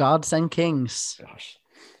 Gods and Kings. Gosh.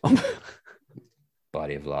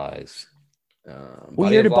 Body of Lies.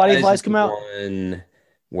 What year did Body of Lies is come the out? One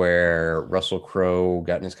where Russell Crowe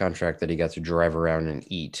got in his contract that he got to drive around and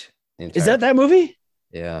eat. the Is entire- that movie?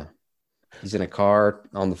 Yeah. He's in a car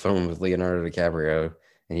on the phone with Leonardo DiCaprio,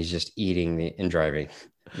 and he's just eating and driving.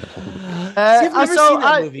 I've never seen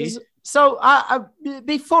that movie. So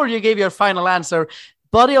before you give your final answer,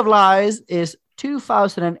 Body of Lies is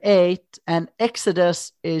 2008 and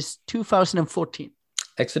Exodus is 2014.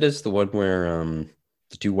 Exodus, the one where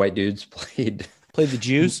the two white dudes played the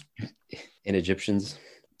Jews in Egyptians,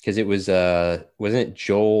 because it was wasn't it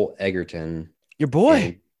Joel Egerton, your boy,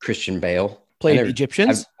 and Christian Bale played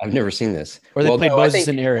Egyptians? I've never seen this. Or they played Moses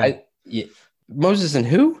and Aaron. Moses and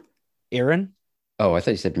who? Aaron? Oh, I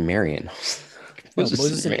thought you said Marion.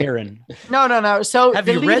 Moses and Aaron. No. So have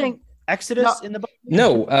you read Exodus in the Bible?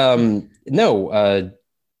 No.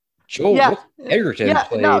 Joel Egerton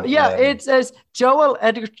played. It says Joel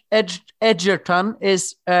Edgerton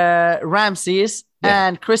is Ramses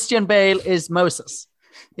and Christian Bale is Moses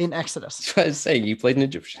in Exodus. That's what I was saying. You played an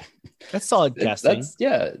Egyptian. That's solid casting.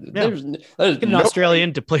 There's Get an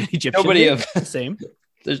Australian to play an Egyptian. Nobody of the same.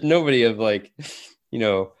 There's nobody of like,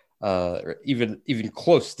 even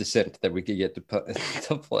close descent that we could get to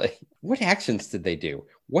play. What actions did they do?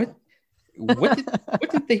 What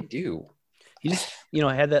did they do? He just,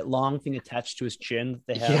 had that long thing attached to his chin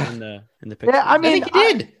that they have in the picture. Yeah, I think he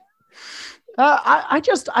did.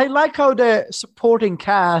 I like how the supporting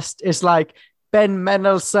cast is like Ben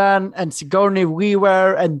Mendelsohn and Sigourney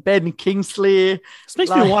Weaver and Ben Kingsley. This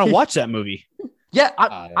makes me want to watch that movie. Yeah,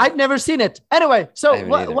 I've never seen it. Anyway, so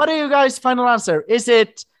what are you guys' final answer? Is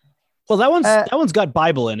it? Well, that one's got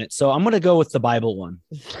Bible in it, so I'm gonna go with the Bible one.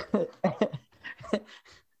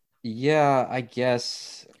 Yeah, I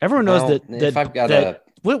guess. Everyone knows that. If I've got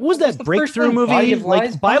what was that breakthrough movie? Body of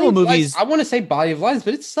Lies? Bible movies. I want to say Body of Lies,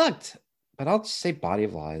 but it sucked. But I'll just say Body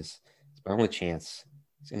of Lies. It's my only chance.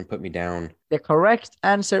 It's gonna put me down. The correct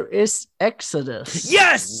answer is Exodus.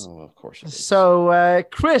 Yes. Oh, of course. It is. So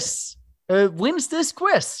Chris wins this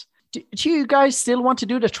quiz. Do you guys still want to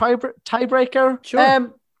do the tiebreaker?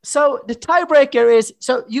 Sure. So the tiebreaker is,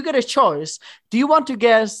 so you get a choice. Do you want to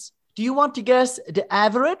guess the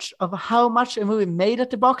average of how much a movie made at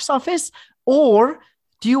the box office? Or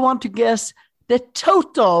do you want to guess the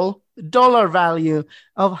total dollar value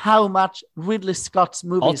of how much Ridley Scott's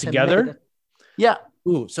movies altogether? have made? Yeah.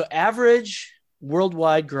 Ooh, so average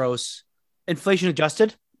worldwide gross, inflation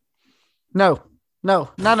adjusted? No,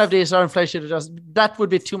 none of these are inflation adjusted. That would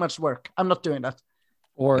be too much work. I'm not doing that.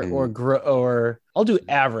 Or I'll do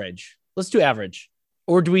average. Let's do average.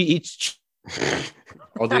 Or do we each?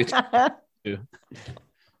 I'll do it.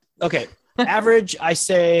 Okay, average. I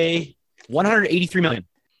say 183 million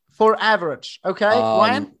for average. Okay,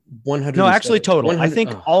 Ryan. 100. No, actually total. I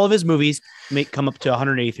think all of his movies come up to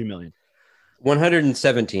 183 million.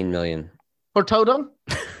 117 million for total.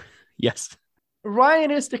 Yes. Ryan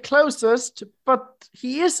is the closest, but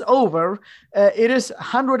he is over. It is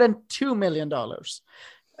 $102 million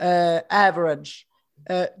average.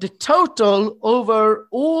 The total over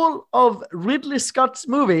all of Ridley Scott's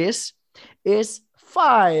movies is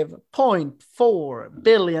 $5.4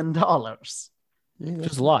 billion.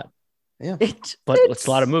 Which is a lot. Yeah. It's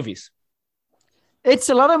a lot of movies. It's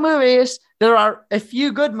a lot of movies. There are a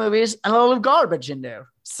few good movies and a lot of garbage in there.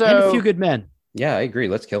 So, And a few good men. Yeah, I agree.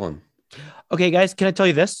 Let's kill him. Okay, guys, can I tell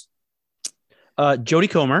you this? Jodie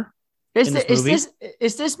Comer.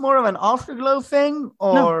 Is this more of an Afterglow thing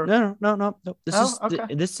or No.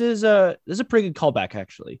 This is a pretty good callback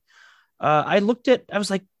actually. I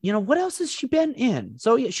was like, what else has she been in?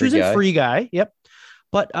 So yeah, she was in Free Guy. Yep.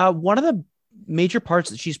 But one of the major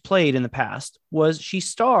parts that she's played in the past was she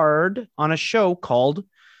starred on a show called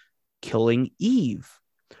Killing Eve,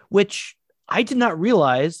 which I did not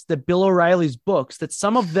realize that Bill O'Reilly's books, that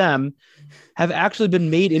some of them have actually been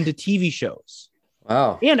made into TV shows.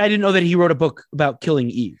 Wow. And I didn't know that he wrote a book about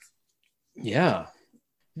Killing Eve. Yeah.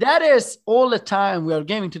 That is all the time we are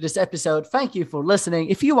giving to this episode. Thank you for listening.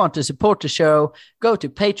 If you want to support the show, go to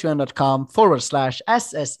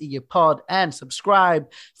patreon.com/SSEUpod and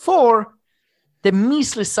subscribe for the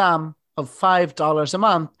measly sum of $5 a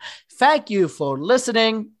month. Thank you for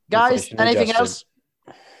listening. Guys, Inflation anything adjusted.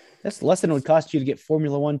 else? That's less than it would cost you to get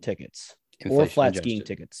Formula One tickets or Inflation flat adjusted. skiing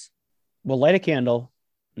tickets. We'll light a candle.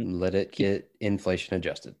 Let it get inflation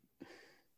adjusted.